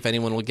let's see if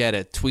anyone will get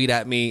it. Tweet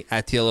at me,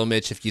 at TLO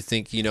Mitch, if you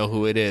think you know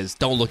who it is.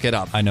 Don't look it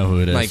up. I know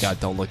who it is. My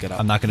God, don't look it up.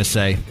 I'm not going to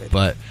say,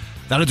 but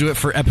that'll do it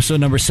for episode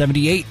number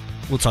 78.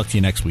 We'll talk to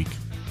you next week.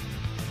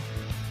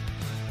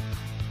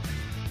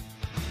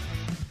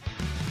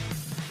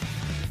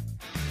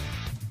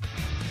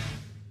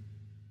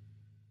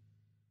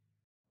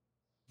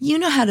 You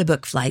know how to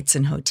book flights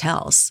and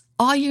hotels.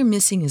 All you're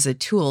missing is a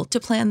tool to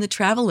plan the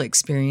travel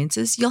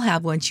experiences you'll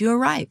have once you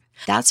arrive.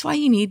 That's why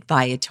you need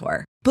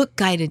Viator. Book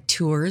guided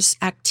tours,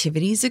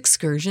 activities,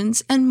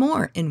 excursions, and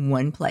more in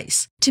one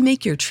place to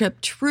make your trip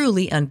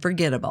truly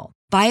unforgettable.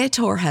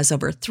 Viator has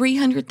over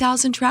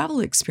 300,000 travel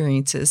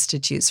experiences to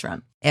choose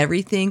from.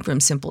 Everything from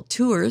simple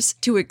tours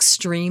to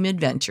extreme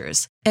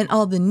adventures and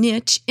all the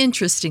niche,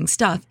 interesting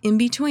stuff in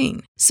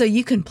between. So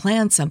you can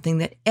plan something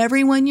that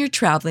everyone you're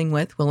traveling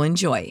with will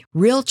enjoy.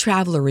 Real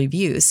traveler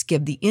reviews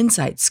give the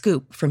inside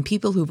scoop from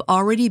people who've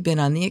already been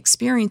on the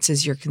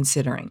experiences you're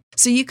considering.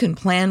 So you can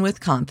plan with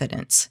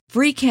confidence.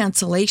 Free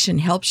cancellation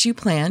helps you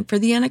plan for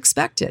the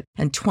unexpected.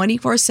 And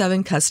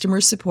 24/7 customer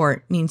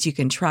support means you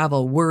can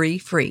travel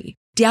worry-free.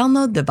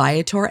 Download the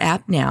Viator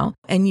app now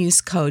and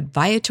use code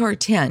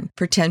Viator10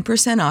 for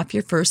 10% off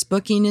your first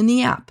booking in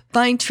the app.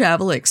 Find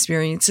travel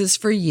experiences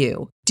for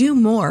you. Do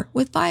more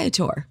with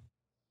Viator.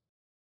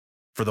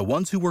 For the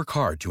ones who work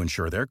hard to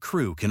ensure their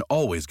crew can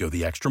always go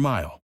the extra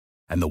mile,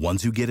 and the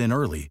ones who get in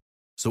early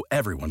so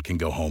everyone can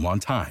go home on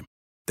time,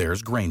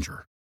 there's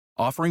Grainger,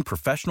 offering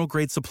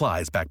professional-grade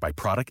supplies backed by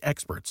product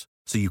experts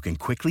so you can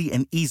quickly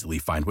and easily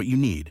find what you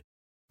need.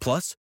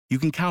 Plus, you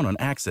can count on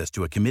access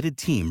to a committed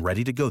team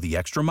ready to go the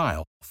extra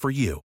mile for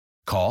you.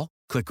 Call,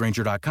 click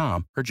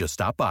Grainger.com, or just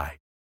stop by.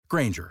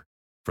 Grainger,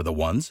 for the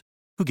ones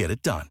who get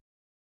it done.